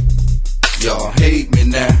payments. Y'all hate me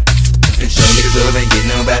now. Been showing niggas love, ain't getting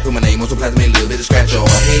none back. Put my name on some plastic, make a little bit of scratch. Y'all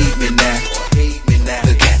hate me now.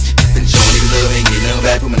 Look at you. Been showing niggas love, ain't getting none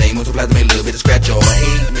back. Put my name on some plastic, make a little bit of scratch. Y'all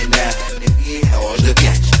hate me now. Look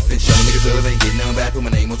at you. Been showing niggas love, ain't getting none back. Put my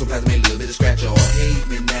name on some plastic, make a little bit of scratch. Y'all hate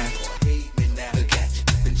me now. Look at you.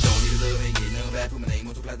 Been showing niggas love, ain't getting none back. Put my name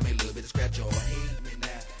on some plastic, make a little bit of scratch. Y'all hate me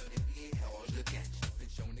now. Look at you. Been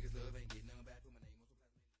showing niggas love, ain't getting none back. Put my name on some plastic.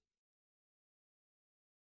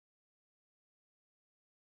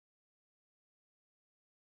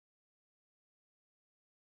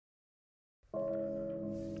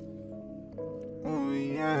 Oh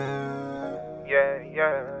yeah, yeah,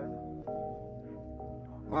 yeah.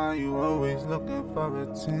 Why you always looking for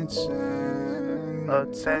attention?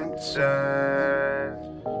 Attention.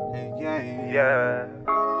 Yeah, yeah.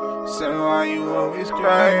 Say why you always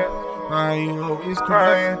crying? Why you always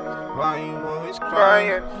crying? Why you always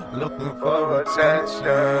crying? Looking for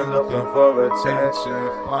attention, looking for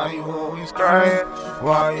attention. Why you always crying?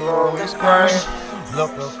 Why you always crying?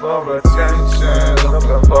 Looking for attention,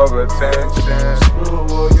 looking for attention. Screw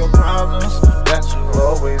all your problems that you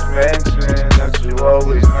always mention, that you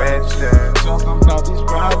always mention. Talking about these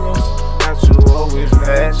problems that you always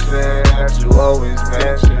mention, that you always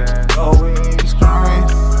mention. Always crying,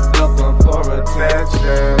 looking for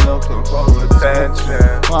attention, looking for attention.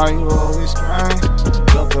 Why you always crying?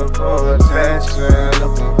 Looking for attention,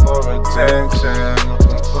 looking for attention,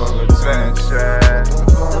 looking for attention,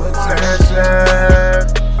 looking for attention.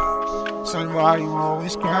 Say why you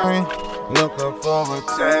always crying? Looking for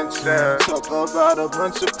attention. Talk about a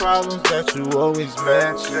bunch of problems that you always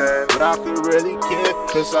mention, but I could really care,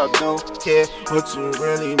 cause I don't care what you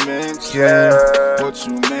really mention, what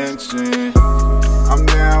you mention. I'm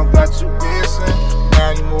now got you dancing,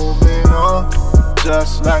 now you moving on,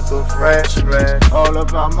 just like a freshman. All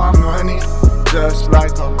about my money, just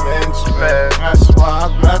like a Benchman. That's why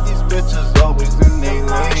I got these bitches always in their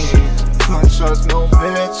lane. Can't trust no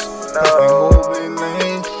bitch, cause they moving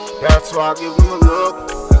lane. That's why I give them a look,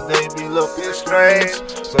 cause they be looking strange.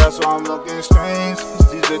 So that's why I'm looking strange.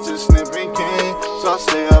 Cause these bitches sniffing cane. So I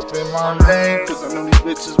stay up in my lane. Cause I know these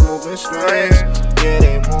bitches moving strange. Yeah,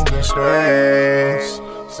 they moving strange.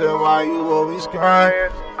 So why you always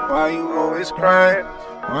crying? Why you always crying?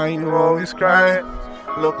 Why you always crying?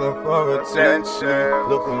 Looking for attention,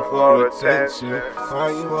 looking for attention.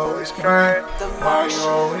 Why you always crying? Why you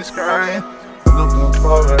always crying? Looking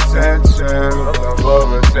for attention, looking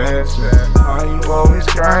for attention. Why you always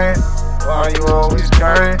crying? Why you always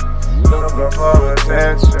crying? Looking for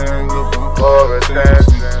attention, looking for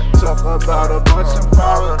attention. Talk about a bunch of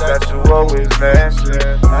problems that you always mention,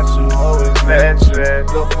 that you always mention.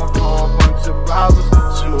 Looking for a bunch of problems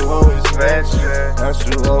that you always mention, that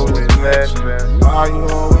you always mention. Why you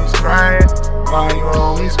always crying? Why you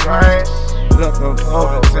always crying? Looking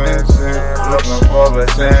for attention, looking for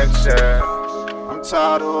attention. I'm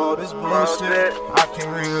tired of all this bullshit. I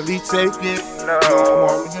can't really take it. You don't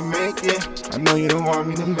want me to make it. I know you don't want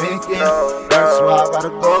me to make it. That's why I gotta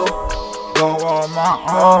go on my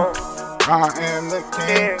own. I am the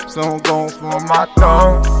king, so I'm going for my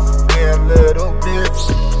throne. Yeah, little bitch,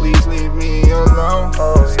 please leave me alone.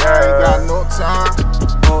 Cause I ain't got no time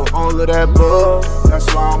for all of that bull. That's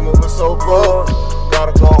why I'm moving so bold.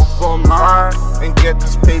 Gotta go for mine and get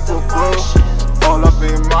this paper full. All up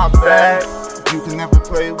in my bag. You can never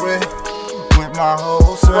play with my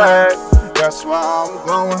whole swag. That's why I'm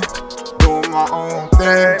going, doing my own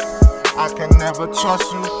thing. I can never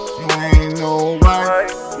trust you, you ain't no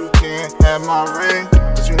wife. You can't have my ring,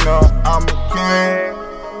 cause you know I'm a king.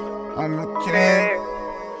 I'm a king,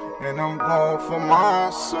 and I'm going for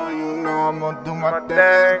mine, so you know I'm gonna do my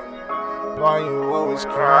thing. Why you always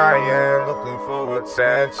crying, looking for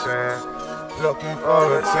attention, looking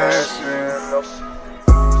for attention?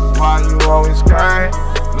 Why you always crying?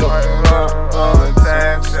 Looking for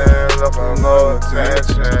attention, looking for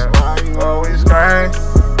attention. Why you always crying?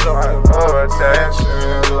 Looking for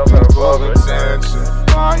attention, looking for attention.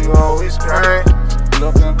 Why you always crying?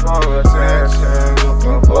 Looking for attention,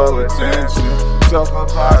 looking for attention. Talk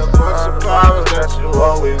about a bunch of problems that you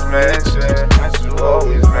always mention, that you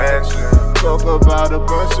always mention. Talk about a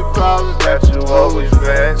bunch of problems that you always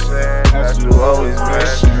mention, that you always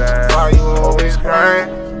mention. Why you always crying?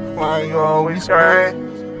 Why you always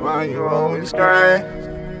crying? Why you always crying?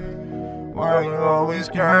 Why you always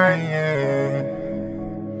crying?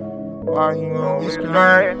 Why you always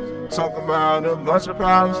crying? Talk about a bunch of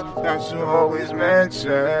problems that you always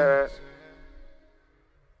mention.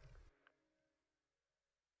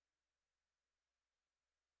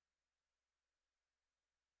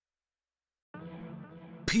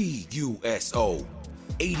 PUSO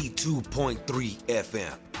 82.3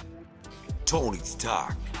 FM. Tony's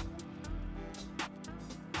Talk.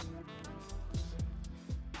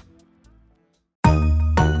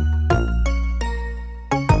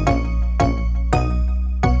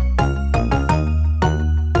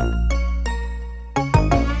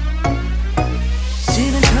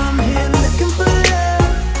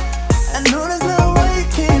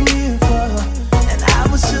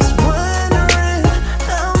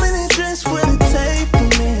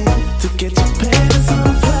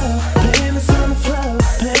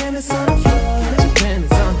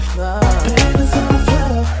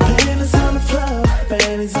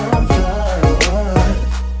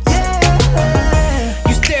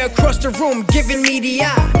 Giving me the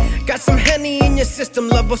eye. Got some Henny in your system,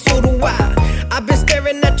 lover, so do I. I've been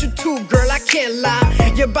staring at you too, girl, I can't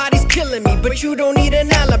lie. Your body's killing me, but you don't need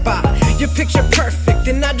an alibi. Your picture perfect,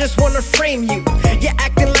 and I just wanna frame you. You're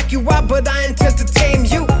acting like you are, but I intend to tame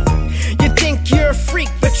you. You think you're a freak,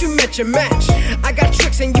 but you met your match. I got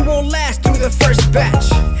tricks and you won't last through the first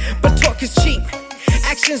batch. But talk is cheap,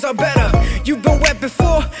 actions are better. You've been wet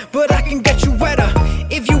before, but I can get you wetter.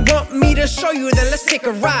 If you want me to show you, then let's take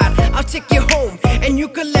a ride. I'll take you home, and you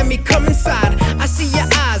can let me come inside. I see your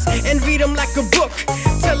eyes, and read them like a book,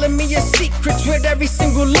 telling me your secrets with every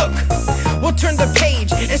single look. We'll turn the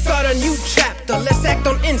page, and start a new chapter. Let's act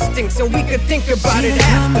on instincts, and we could think about it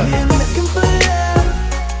after. Looking for love,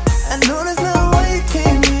 I know there's no way you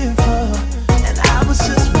came here for. And I was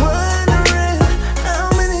just wondering, how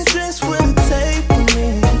many drinks will it take for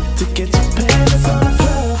me to get your panties on the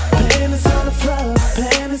floor, panties on the floor,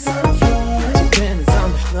 panties on the floor, panties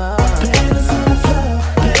on the floor, panties on the floor,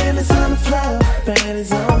 panties on the floor,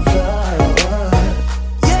 panties on the floor.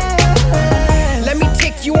 Let me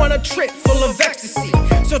take you on a trip full of ecstasy.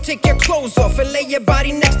 So take your clothes off and lay your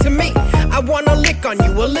body next to me. I wanna lick on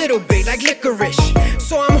you a little bit like licorice.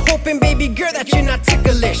 So I'm hoping, baby girl, that you're not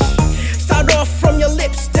ticklish. Start off from your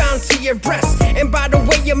lips down to your breast. And by the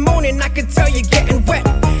way you're moaning, I can tell you're getting wet.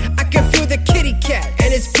 I can feel the kitty cat,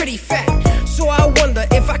 and it's pretty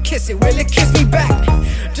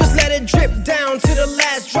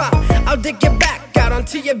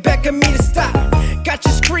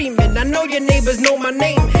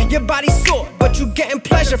Your body's sore, but you getting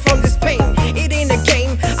pleasure from this pain. It ain't a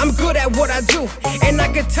game, I'm good at what I do, and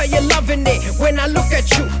I can tell you're loving it when I look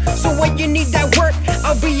at you. So when you need that work,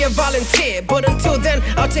 I'll be your volunteer. But until then,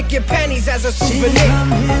 I'll take your panties as a souvenir. She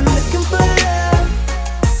come here looking for love.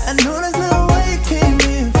 I know there's no way you came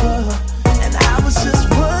here for, and I was just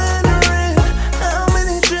wondering how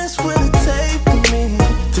many drinks would it take for me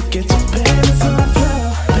to get your panties on the floor,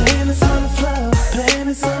 panties on the floor,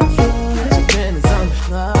 panties on the floor, panties on the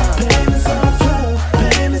floor, panties on the floor,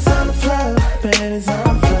 panties on the floor, panties on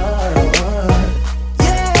the floor.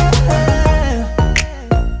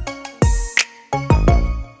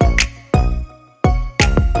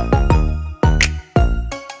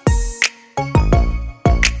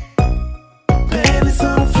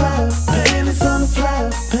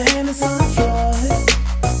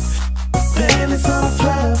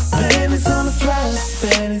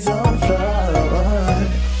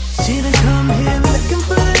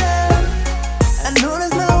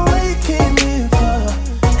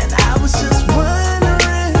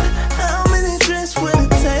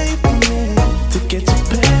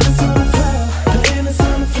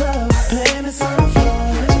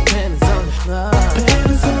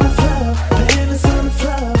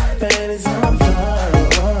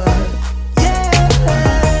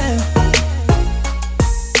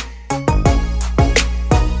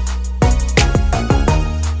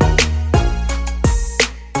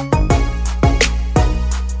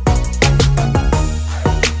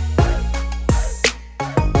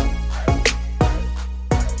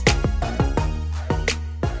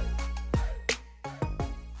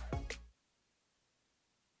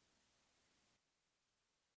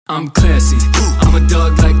 I'm classy, I'm a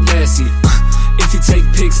dog like Lassie. If you take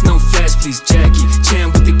pics, no flash, please, Jackie.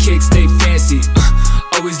 Chan with the kicks, stay fancy.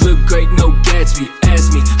 Always look great, no Gatsby.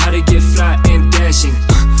 Ask me how to get fly and dashing.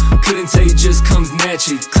 Couldn't tell you, just comes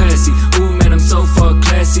naturally. Classy, ooh man, I'm so far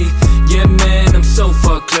classy. Yeah man, I'm so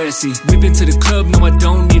far classy. We been to the club, no I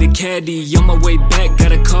don't need a caddy. On my way back,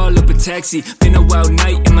 gotta call up a taxi. Been a wild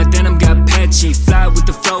night and my denim got patchy. Fly with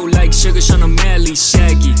the flow like Sugar Sean O'Malley.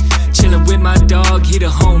 Shaggy, chillin' with my dog, he the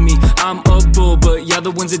homie. I'm a bull, but y'all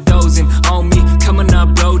the ones that dozing on me. Coming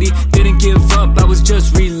up, Brody, didn't give up, I was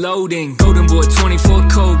just reloading. Golden boy, 24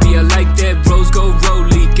 Kobe, I like that rose gold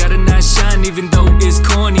rollie. Gotta not shine even though it's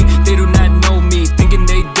corny. They do not know me, thinking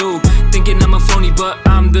they do. Thinking I'm a phony, but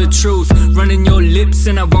I'm the truth. Running your lips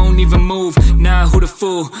and I won't even move. Nah, who the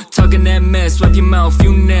fool? Talking that mess, wipe your mouth,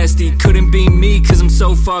 you nasty. Couldn't be me, cause I'm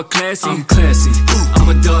so far classy. I'm classy, I'm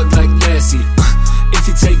a dog like Lassie. If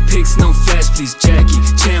you take pics, no flash, please, Jackie.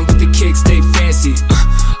 Chan with the kicks, stay fancy.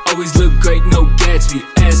 Always look great, no Gatsby.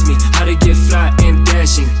 Ask me how to get fly and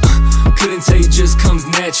dashing. Couldn't tell you, just comes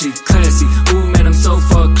naturally. Classy, ooh man, I'm so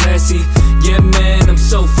far classy. Yeah man, I'm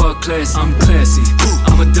so far classy. I'm classy,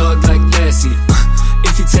 I'm a dog like Lassie.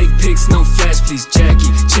 If you take pics, no flash, please, Jackie.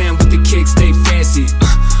 Chan with the kicks, stay fancy.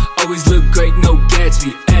 Always look great, no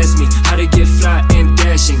Gatsby. Ask me how to get fly and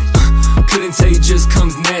dashing. Couldn't tell you, just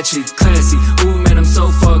comes naturally. Classy, ooh man, I'm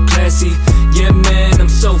so far classy. Yeah man, I'm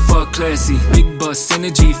so far classy. Big boss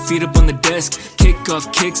energy, feet up on the desk. Kick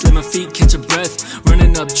off kicks, let my feet catch a breath.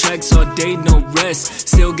 Running up tracks all day, no rest.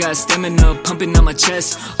 Still got stamina, pumping on my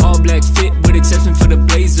chest. All black fit with exception for the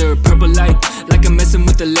blazer. Purple light, like I'm messing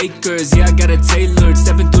with the Lakers. Yeah, I got it tailored,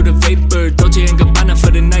 stepping through the vapor. Dolce & Gabbana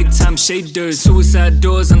for the nighttime shaders. Suicide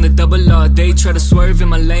doors on the double R. They try to swerve in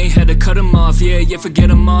my lane, had to cut them off. Yeah, forget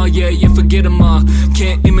them all, yeah, forget them all.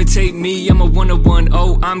 Can't imitate me, I'm a one-on-one.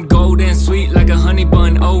 Oh, I'm gold and sweet like a honey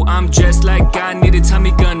bun. Oh, I'm dressed like I need a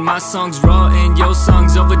Tommy gun. My song's raw and your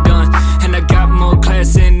song's overdone. And I got more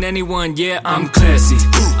class than anyone, yeah, I'm classy.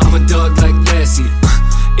 I'm a dog like Lassie.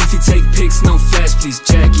 If you take pics, no flash, please,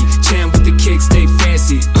 Jackie. Chan with the kicks, stay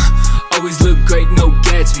fancy. Always look great, no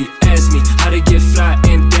Gatsby. Ask me how to get fly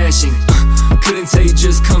and dashing. Couldn't tell you,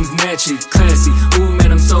 just comes naturally. Classy, ooh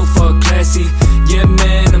man, I'm so far classy. Yeah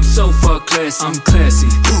man, I'm so far classy. I'm classy,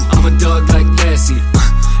 I'm a dog like Lassie.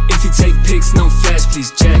 If you take pics, no flash,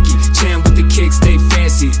 please, Jackie. Chan with the kicks, stay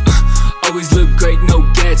fancy. Always look great, no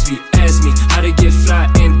Gatsby. Ask me how to get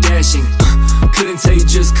fly and dashing. Couldn't tell you,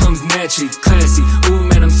 just comes naturally. Classy, ooh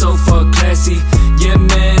man, I'm so far classy. Yeah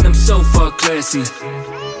man, I'm so far classy.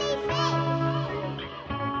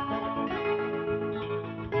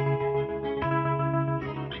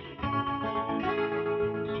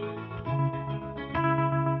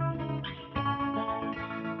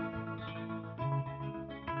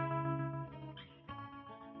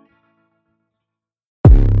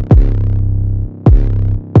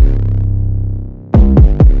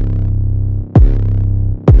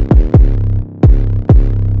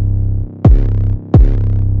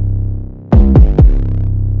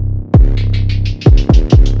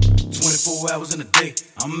 24 hours in a day.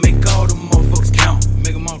 I'ma make all them motherfuckers count.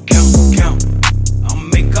 Make them all count. I'ma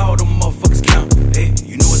make all them motherfuckers count. Hey,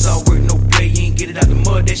 you know it's all work, no play. You ain't get it out the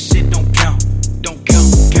mud, that shit don't count.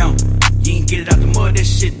 Count. You ain't get it out the mud, that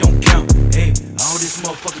shit don't count. Hey, all this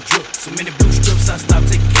motherfucking drip. So many blue strips, I stop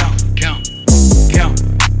taking count.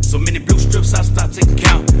 So many blue strips, I stop taking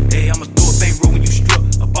count. Hey, I'ma throw a bankroll when you strip.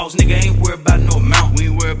 A boss nigga ain't worried about no amount. We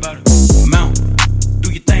ain't worried about it. Amount.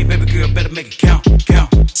 Do your thing, baby girl, better make it count.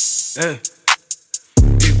 Hey.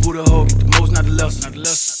 Big Buddha hoe, get the most, not the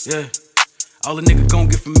less. Yeah. All a nigga gon'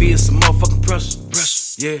 get from me is some motherfucking pressure.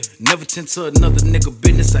 Yeah, never tend to another nigga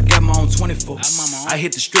business. I got my own 24. I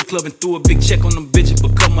hit the strip club and threw a big check on them bitches,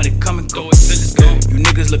 but come money, come and go. Yeah, you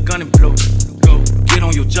niggas look unemployed. Get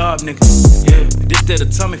on your job, nigga. Yeah, this that a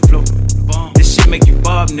tummy flow. This shit make you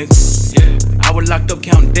bob, nigga. Yeah, I was locked up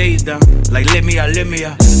counting days down. Like let me out.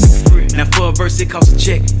 Now for a verse it costs a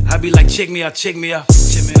check. I be like check me out.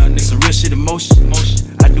 Some real shit in motion.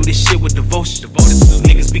 I do this shit with devotion.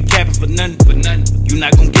 Niggas be capping for nothing. You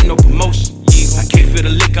not gon' get no promotion. I can't feel the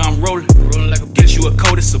liquor, I'm rolling like a get you a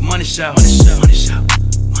coat, it's a money shot. Money shot.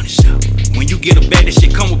 When you get a bag, that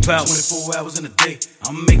shit come with power. 24 hours in a day.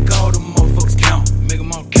 I'ma make all them motherfuckers count. Make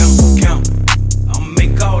them all count. I'ma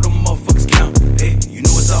make all them motherfuckers count. Hey, you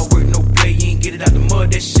know it's all work, no play. You ain't get it out the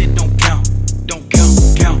mud, that shit don't count.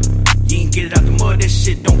 Count. You ain't get it out the mud, that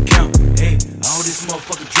shit don't count. Hey, all this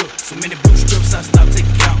motherfucking drip. So many blue strips, I stop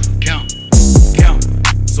taking count.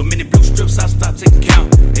 So many blue strips, I stop taking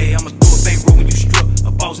count. Hey, I'ma throw a bankroll when you strip.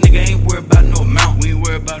 A boss nigga ain't worried about no amount. We ain't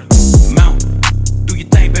worried about it. Amount. Do your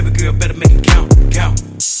thing, baby girl, better make it count.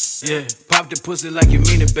 Yeah, pop the pussy like you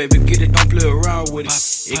mean it, baby. Get it, don't play around with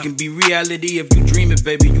it. It can be reality if you dream it,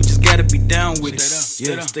 baby. You just gotta be down with it.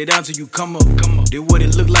 Stay down till you come up. Did what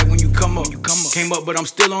it look like when you come up. Came up, but I'm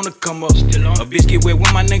still on the come up. A bitch get wet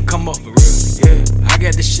when my name come up. Yeah, I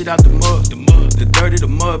got this shit out the mud. The dirt of the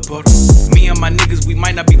mud puddle. Me and my niggas, we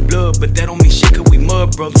might not be blood, but that don't mean shit cause we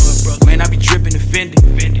mud brothers. Man, I be drippin' offended.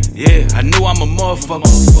 Yeah, I know I'm a motherfucker.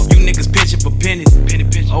 You niggas pinching for pennies.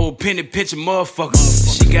 Old penny pinching motherfucker.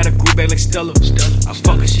 She got a groove back like Stella. I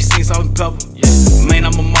fuck her, she sings Salt and Pepper. Man,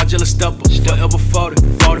 I'm a modular stepper. Forever 40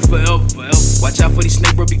 forever. Watch out for these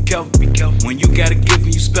snake bro, be careful. When you got a gift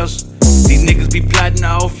and you special. These niggas be plotting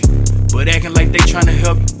off you, but acting like they tryna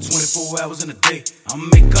help you. 24 hours in a day. I'ma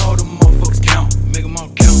make all them motherfuckers count. Make them all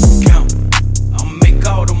count. I'ma make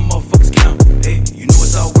all them motherfuckers count. Hey, you know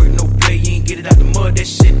it's all work, no play. You ain't get it out the mud, that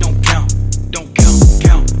shit don't count.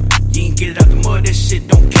 Count. You ain't get it out the mud, that shit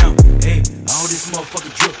don't count. Hey, all this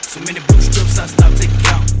motherfucking drip. So many blue strips, I stop taking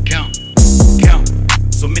count.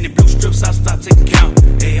 So many blue strips, I stop taking count.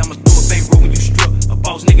 Hey, I'ma throw a bankroll when you strip. A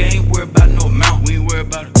boss nigga ain't worried about no amount. We ain't worried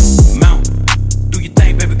about it. Amount. Do your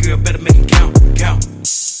thing, baby girl, better make it count.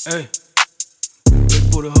 Hey,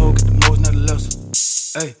 big booty hoe, get the most, not the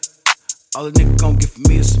less. Hey, all a nigga gon' get from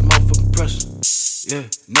me is some motherfucking pressure. Yeah,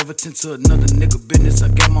 never tend to another nigga business. I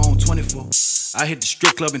got my own 24. I hit the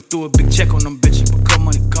strip club and threw a big check on them bitches, but come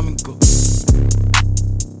money, come and go.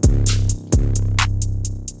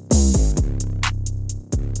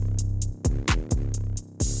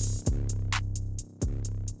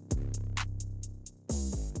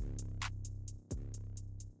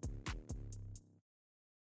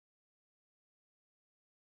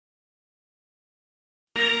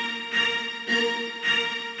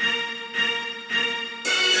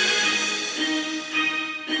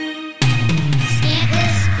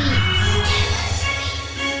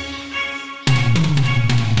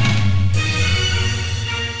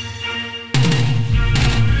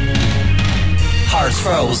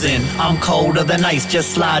 Frozen, I'm colder than ice,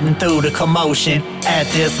 just sliding through the commotion. At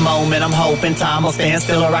this moment, I'm hoping time will stand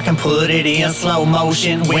still or I can put it in slow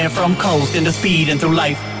motion. Went from coasting to speeding through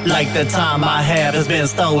life, like the time I have has been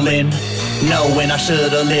stolen. Knowing I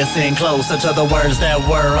should've listened closer to the words that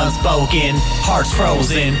were unspoken. Hearts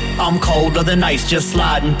frozen, I'm colder than ice, just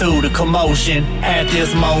sliding through the commotion. At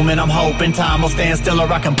this moment, I'm hoping time will stand still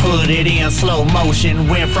or I can put it in slow motion.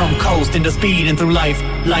 Went from coasting to speeding through life,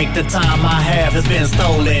 like the time I have has been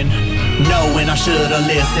stolen. Knowing I should've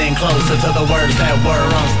listened closer to the words that were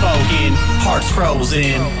unspoken. Hearts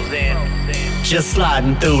frozen, just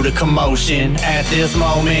sliding through the commotion. At this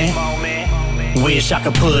moment, wish I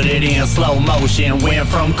could put it in slow motion. Went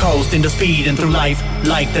from coasting to speeding through life,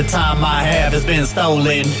 like the time I have has been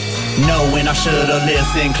stolen. Knowing I should've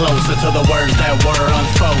listened closer to the words that were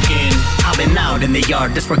unspoken. I've been out in the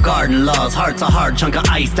yard disregarding laws. Heart's a hard chunk of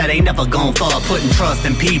ice that ain't never gon' fall. Putting trust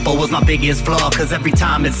in people was my biggest flaw, cause every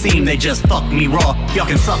time it seemed they just fuck me raw. Y'all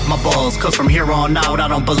can suck my balls, cause from here on out I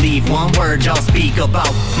don't believe one word y'all speak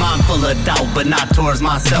about. Mind full of doubt, but not towards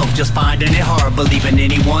myself. Just finding it hard believing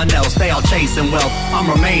anyone else. They all chasing wealth, I'm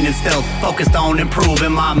remaining stealth, focused on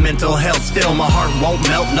improving my mental health. Still my heart won't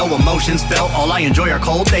melt, no emotions felt. All I enjoy are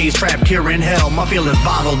cold days trapped here in hell. My feelings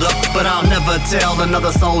bottled up, but I'll never tell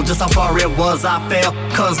another soul just how far it was I fell.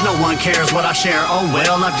 Cause no one cares what I share, oh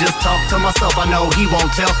well. I just talk to myself, I know he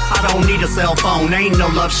won't tell. I don't need a cell phone, ain't no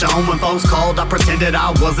love shown. When folks called, I pretended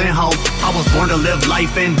I wasn't home. I was born to live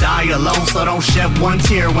life and die alone, so don't shed one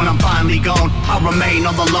tear when I'm finally gone. I'll remain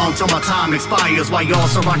on the lawn till my time expires, while y'all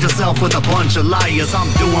surround yourself with a bunch of liars.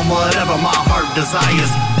 I'm doing whatever my heart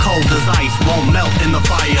desires. Cold as ice, won't melt in the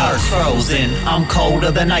fire. Heart's frozen, I'm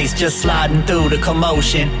colder than ice, just sliding through the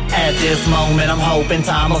commotion. At this moment I'm hoping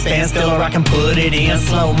time will stand still, or I can put it in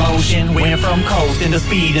slow motion. Went from coasting to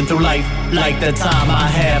speeding through life, like the time I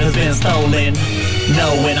had has been stolen.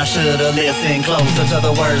 Knowing I should've listened closer to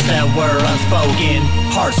the words that were unspoken.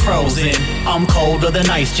 Heart's frozen, I'm colder than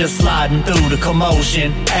ice, just sliding through the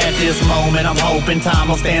commotion. At this moment I'm hoping time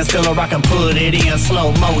will stand still, or I can put it in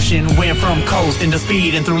slow motion. Went from coasting to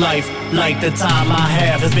speeding through life, like the time I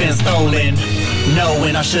have has been stolen.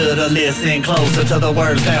 Knowing I should've listened closer to the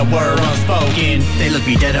words that were unspoken. They look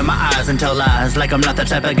me dead in my eyes and tell lies, like I'm not the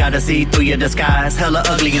type of guy to see through your disguise. Hella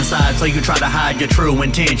ugly inside, so you try to hide your true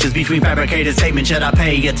intentions. Between fabricated statements, should I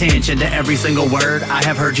pay attention to every single word I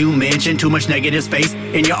have heard you mention? Too much negative space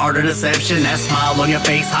in your art of deception. That smile on your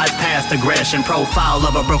face hides past aggression. Profile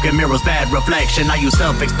of a broken mirror's bad reflection. I use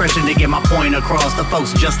self-expression to get my point across to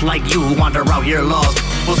folks just like you who wander out here lost.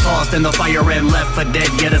 Was tossed in the fire and left for dead,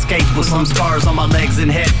 yet escaped with some scars on my legs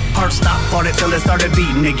and head. Heart stopped, fought it till it started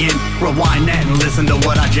beating again. Rewind that and listen to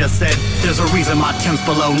what I just said. There's a reason my temp's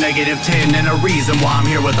below -10, and a reason why I'm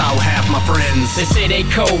here without half my friends. They say they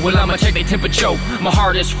cold, well I'ma check they temperature. My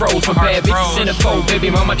heart is froze from bad bitches in the fold.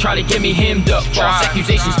 Baby mama try to get me hemmed up. False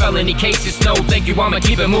accusations, felony cases, no thank you, I'ma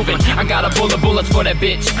keep it moving. I got a bull of bullets for that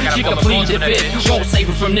bitch. She can plead the fit, won't save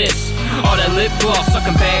her from this. All that lip gloss,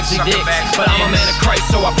 sucking bags of dicks. But I'm a man of Christ,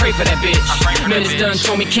 so I pray for that bitch. Man is done,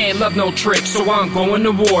 told me can't love no tricks, so I'm going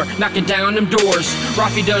to war, knocking down them doors.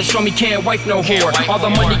 Rafi done show me can't wife no whore. All the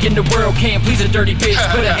money in the world can't please a dirty bitch.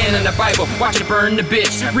 Put a hand in the Bible, watch it burn the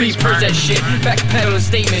bitch. Read, purge that shit, backpedaling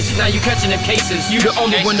statements. Now you catching them cases, you the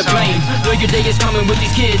only one to blame. Know your day is coming with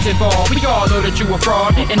these kids involved. We all know that you a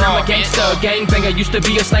fraud, and I'm a gangster, gangbanger. Used to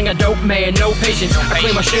be a slanger, dope man, no patience. I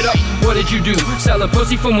clean my shit up, what did you do? Selling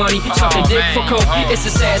pussy for money, sucking dick for coke. It's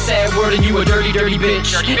a sad, sad world, and you a dirty, dirty bitch.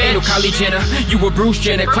 Ain't no Kylie Jenner, you a Bruce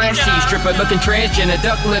Jenner, Class C stripper, looking transgender,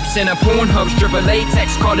 duck lips in a Pornhub stripper,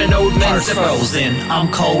 latex called an old man. Heart's frozen, I'm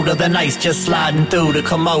colder than ice, just sliding through the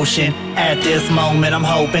commotion. At this moment I'm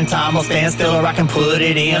hoping time will stand still, or I can put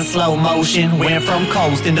it in slow motion. Went from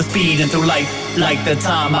coasting to speeding through life, like the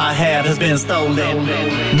time I have has been stolen.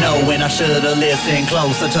 Knowing I should've listened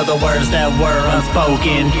closer to the words that were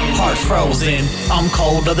unspoken. Heart's frozen, I'm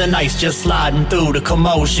colder than ice, just sliding through the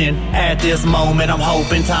commotion. At this moment I'm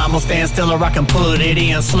hoping time will stand still, or I can put it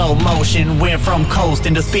in slow motion. Went from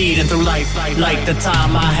coasting to speeding through life, like the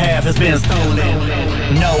time I have has been stolen.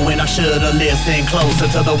 Knowing I should've listened closer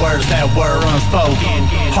to the words that were unspoken.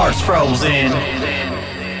 Heart's frozen,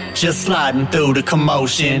 just sliding through the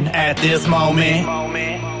commotion. At this moment,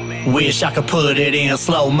 wish I could put it in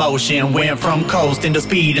slow motion. Went from coasting to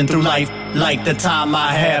speeding through life, like the time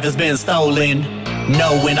I have has been stolen.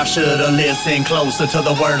 Knowing I should've listened closer to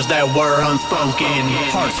the words that were unspoken.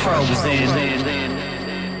 Heart's frozen.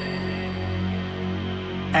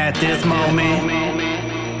 At this moment,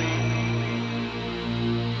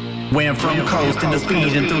 went from coasting to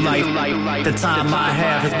speeding through life, the time I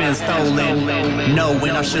have has been stolen.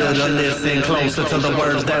 Knowing I should've listened closer to the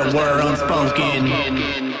words that were unspoken.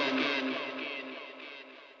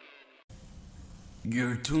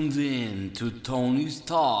 You're tuned in to Tony's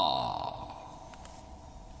Talk.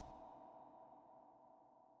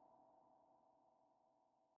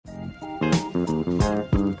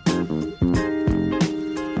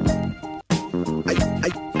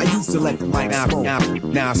 To let the mic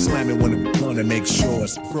now slamming when I wanna make sure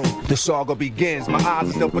it's through. The saga begins, my eyes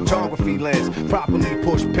are still photography lens. Properly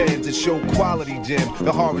push pens and show quality gems.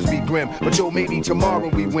 The horrors be grim, but yo, maybe tomorrow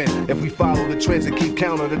we win. If we follow the trends and keep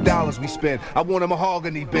count of the dollars we spend. I want a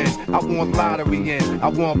mahogany Benz, I want lottery ends, I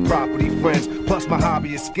want property friends. Plus my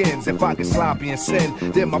hobby is skins. If I get sloppy and sin,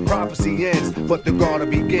 then my prophecy ends. But the gotta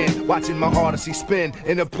begin, watching my odyssey spin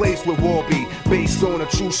in a place where war be based on a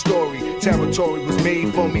true story. Territory was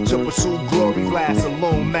made for me to pursue glory lasts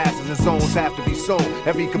alone. Masters and zones have to be sown,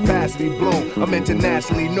 every capacity blown. I'm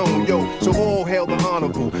internationally known, yo, so all hail the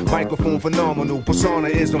honorable. Microphone phenomenal, persona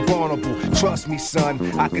is invulnerable. Trust me, son,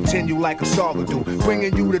 I continue like a saga do,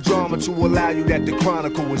 bringing you the drama to allow you that the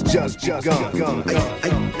chronicle is just begun.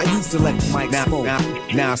 I used to let the mic smoke.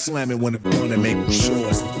 Now I slam it when it's gonna make sure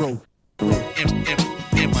it's through.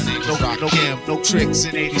 No tricks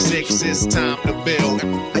in 86, it's time to build.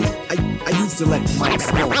 I used to let the mic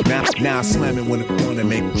smoke. Now I slam it when it's gonna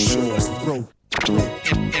make sure it's through.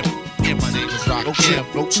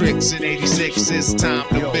 No tricks in 86, it's time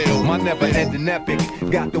to build. My never-ending epic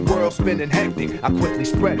got the world spinning hectic. I quickly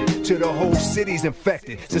spread it to the whole city's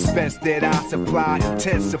infected. Suspense that I supply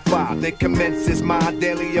intensify. Then commences my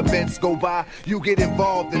daily events go by. You get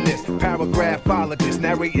involved in this paragraphologist,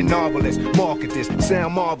 narrating novelist, market this,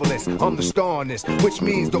 sound marvelous. I'm the star in this, which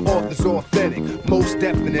means the author's authentic. Most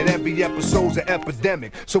definite, every episode's an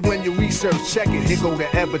epidemic. So when you research, check it. Here go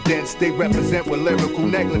the evidence. They represent with lyrical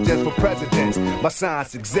negligence for presidents. My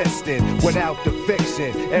science existing without the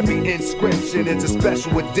fiction. Every inscription is a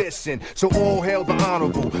special edition. So all hail the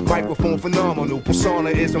honorable. Microphone phenomenal. Persona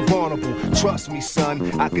is invulnerable. Trust me,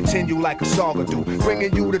 son, I continue like a saga do,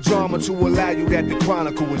 bringing you the drama to allow you that the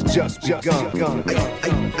chronicle is just begun.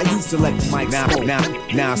 I used to let the mic smoke.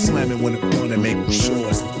 Now I slam it when it's gonna make sure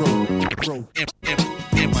it's through.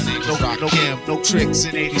 No tricks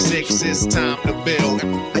in 86, it's time to build.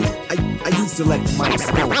 I used to let the mic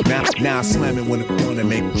smoke. Now I slam it when it's gonna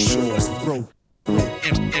make sure it's through.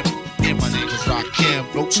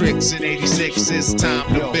 No tricks in 86, it's time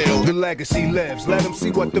to build. The legacy lives, let them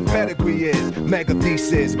see what the pedigree is. Mega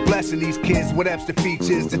thesis, blessing these kids with extra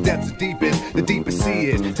features. The depths are deepest, the deepest sea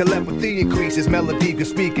is. Telepathy increases, melody good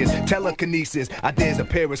speakers. Telekinesis, ideas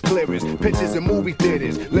appear as clearest. Pictures in movie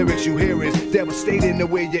theaters, lyrics you hear is devastating the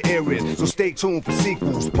way your ear is. So stay tuned for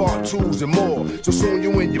sequels, part 2s and more. So soon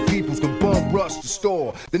you and your peoples can bump rush the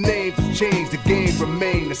store. The names have changed, the game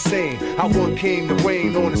remain the same. How one came to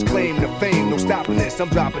reign on his claim to fame. No stopping this, I'm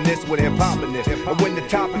dropping this with hip-hopping this. And when the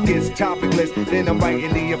topic gets topicless, then I'm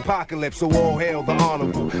writing the apocalypse. So all hail the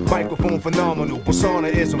honorable. Microphone phenomenal, persona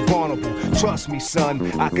is invulnerable. Trust me,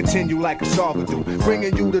 son, I continue like a saga do,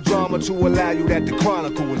 bringing you the drama to allow you that the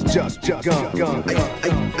chronicle is just begun.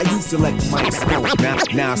 I used to let the mic smoke.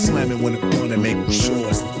 Now I slam it when it's gonna make sure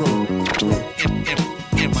it's through.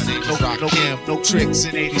 No tricks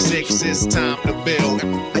in 86, it's time to build.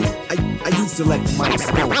 I used to let the mic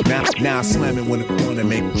smoke. Now I slam it when it's gonna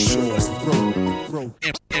make sure it's through.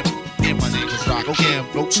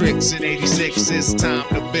 No tricks in 86, it's time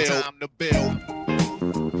to build.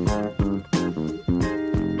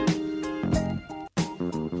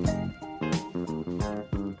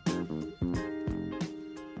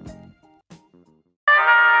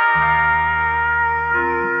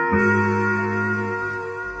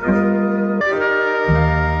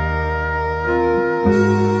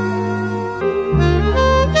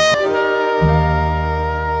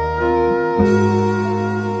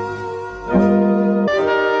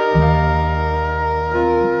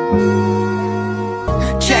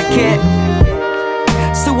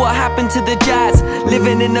 To the jazz,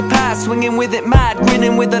 living in the past, swinging with it mad,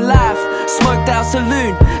 grinning with a laugh. Smoked out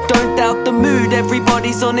saloon, don't doubt the mood.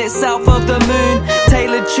 Everybody's on it south of the moon.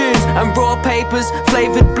 Tailored tunes and raw papers,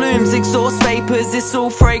 flavored blooms, exhaust vapors. It's all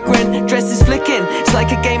fragrant, dresses flicking. It's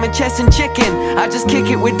like a game of chess and chicken. I just kick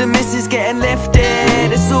it with the missus getting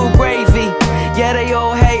lifted. It's all gravy. Yeah, they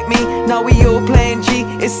all hate me, now we all playing G.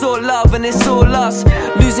 It's all love and it's all us.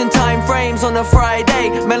 Losing time frames on a Friday.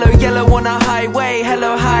 Mellow yellow on a highway.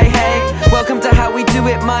 Hello, hi, hey. Welcome to how we do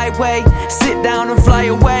it my way. Sit down and fly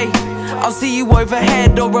away. I'll see you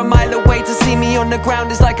overhead or a mile away. To see me on the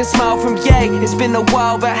ground is like a smile from yay. It's been a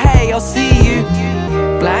while but hey, I'll see you.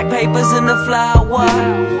 Black papers in the flower.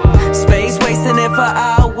 Space wasting it for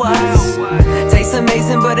hours. Tastes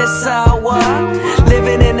amazing but it's sour.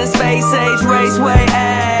 Living in a space age raceway,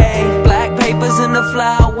 ayy. Black papers in the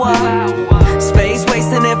flower. Space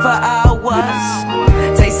wasting it for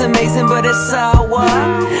hours. Tastes amazing but it's sour.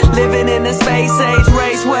 Living in a space age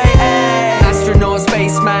raceway, ayy. Astronaut,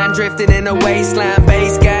 spaceman, drifting in a wasteland.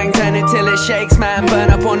 Bass gang, turn it till it shakes, man. Burn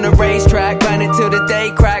up on the racetrack, burn it till the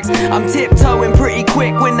day cracks. I'm tiptoeing pretty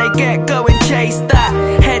quick when they get going, chase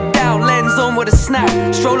that. Head down, lens on with a snap.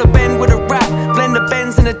 Stroll a bend with a rap, blend the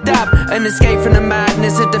bends and a dab. An escape from the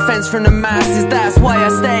madness, a defense from the masses. That's why I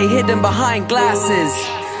stay hidden behind glasses.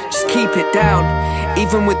 Just keep it down,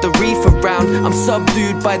 even with the reef around. I'm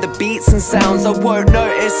subdued by the beats and sounds I won't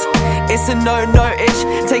notice. It's a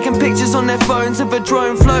no-no-ish. Taking pictures on their phones of a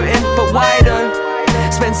drone floating. But why though?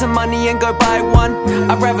 Spend some money and go buy one.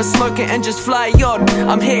 I'd rather smoke it and just fly on.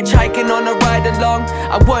 I'm hitchhiking on a ride along.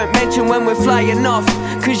 I won't mention when we're flying off,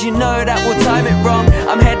 cause you know that will time it wrong.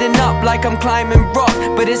 I'm heading up like I'm climbing rock,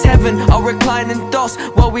 but it's heaven, I'll recline and DOS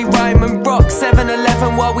while we rhyme and rock.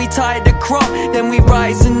 7-Eleven while we tie the crop, then we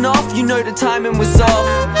rising off, you know the timing was off.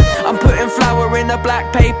 I'm putting flour in a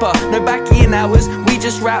black paper, no backy in hours, we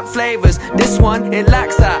just rap flavors. This one, it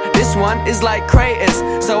lacks that, this one is like craters.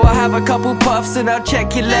 So I'll have a couple puffs and I'll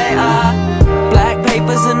check you later. Black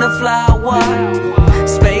papers in the flour,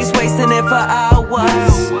 space wasting it for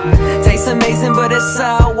hours. Tastes amazing but it's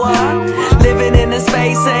sour, living in the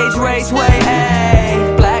space age raceway.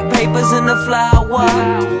 Ay. Black papers in the flour,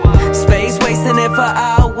 space wasting it for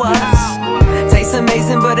hours. Tastes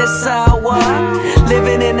amazing but it's sour,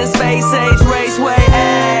 living in the space age raceway.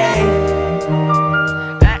 Ay.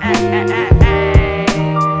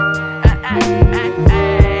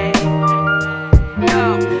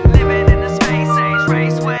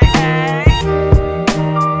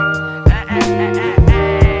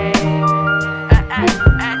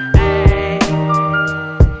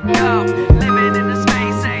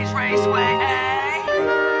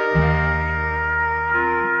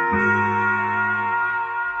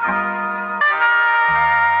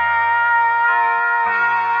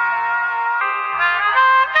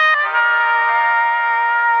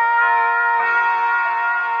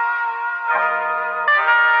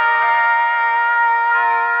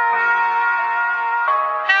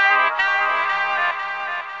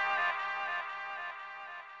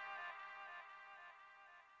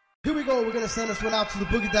 Here we go, we're gonna send this one out to the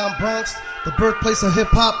Boogie Down Bronx, the birthplace of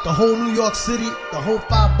hip-hop, the whole New York City, the whole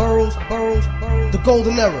 5 boroughs, the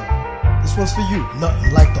golden era. This one's for you,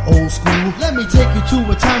 nothing like the old school. Let me take you to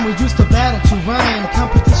a time we used to battle to rhyme.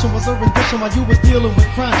 Competition was a rendition while you was dealing with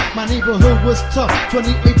crime. My neighborhood was tough,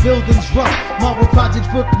 28 buildings rough. Marble projects,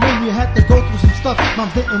 Brooklyn, you had to go through some stuff.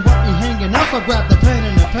 Mom didn't want me hanging out, so I grabbed a pen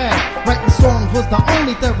and a pad. Writing songs was the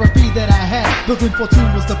only therapy that I had. Building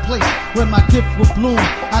 14 was the place where my gift would bloom.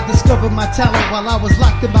 I discovered my talent while I was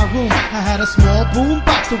locked in my room. I had a small boom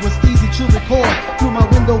box, it was easy to record. Through my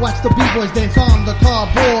window, watch the b-boys dance on the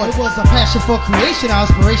cardboard. It was a passion for creation, our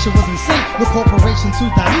inspiration was insane. The corporation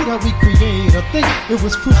to dilute how we create a thing. It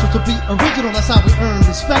was crucial to be original, that's how we earned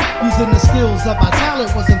respect. Using the skills of my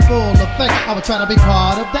talent was in full effect. I would try to be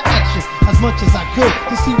part of the action as much as I could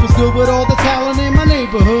to see what's good with all the talent in my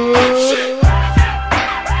neighborhood.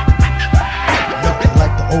 Nothing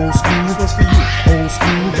like the old school, what's for you? Old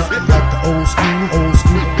school, nothing like the old school, old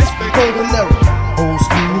school. Golden era, old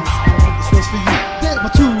school, this one's for you. There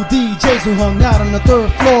were 2 DJs who hung out on the 3rd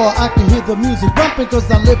floor. I can hear the music bumping cause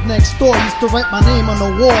I live next door. Used to write my name on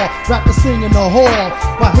the wall, rappers sing in the hall,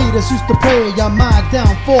 while haters used to pray on my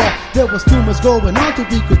downfall. There was too much going on to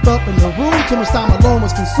be cooped up in the room. Too much time alone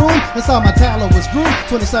was consumed, that's how my talent was groomed.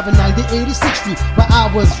 2790 86th Street, where I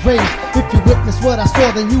was raised. If you witness what I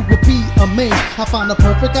saw, then you would be amazed. I found a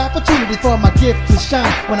perfect opportunity for my gift to shine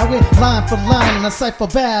when I went line for line in a cypher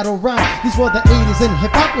battle rhyme. These were the 80s and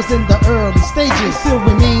hip-hop was in the early stages. Still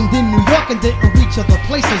remained in New York and didn't reach other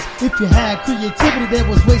places. If you had creativity, there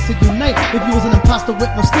was ways to unite. If you was an imposter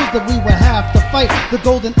with no skills, then we would have to fight. The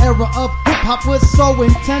golden era of hip-hop was so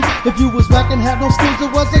intense. If you was whack and had no skills,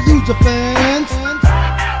 it was a huge offense.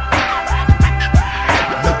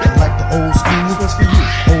 Nothing like the old school, what's for you?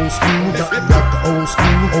 Old school, nothing like the old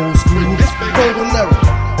school, old school. Golden era,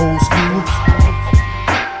 old school.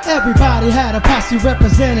 Everybody had a posse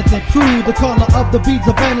represented their crew. The color of the beads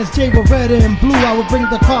of NSJ were red and blue. I would bring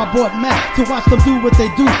the cardboard mat to watch them do what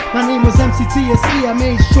they do. My name was MCTSE, I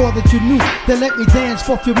made sure that you knew. They let me dance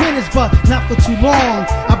for a few minutes, but not for too long.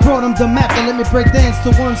 I brought them the map, they let me break dance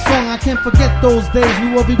to one song. I can't forget those days,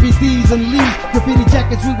 we wore BBDs and leaves. Graffiti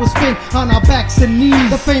jackets we would spin on our backs and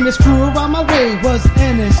knees. The famous crew around my way was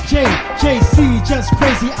NSJ, JC, just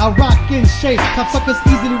crazy, I rock in shape. Copsuckers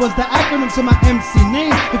easily was the acronym to my MC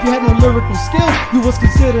name. If you had no lyrical skills, you was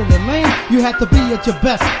considered a lame. You had to be at your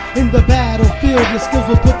best in the battlefield. Your skills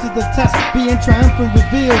were put to the test, being triumphant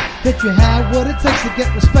revealed that you had what it takes to get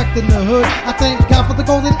respect in the hood. I thank God for the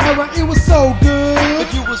golden era, it was so good.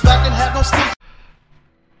 If you was back and had no skills.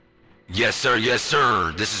 Yes sir, yes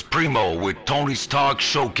sir. This is Primo with Tony's Talk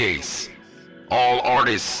Showcase. All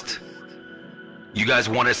artists, you guys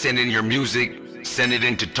want to send in your music, send it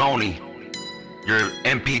in to Tony. Your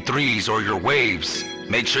MP3s or your waves,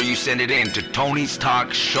 make sure you send it in to Tony's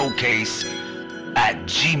Talk Showcase at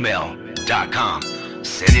gmail.com.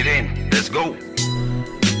 Send it in. Let's go.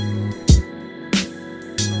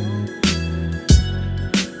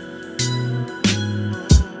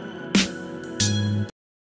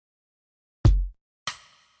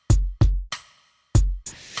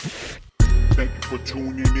 Thank you for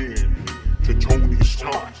tuning in to Tony's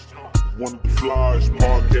Talk, one of the flyest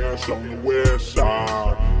podcasts on the west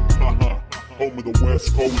side. Home of the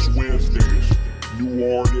West Coast Wednesdays.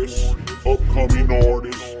 New artists, upcoming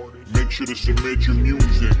artists. Make sure to submit your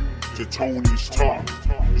music to Tony's Talk,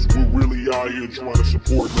 cause we're really out here trying to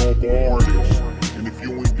support local artists. And if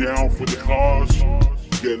you ain't down for the cause,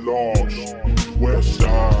 get lost. West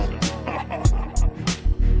side.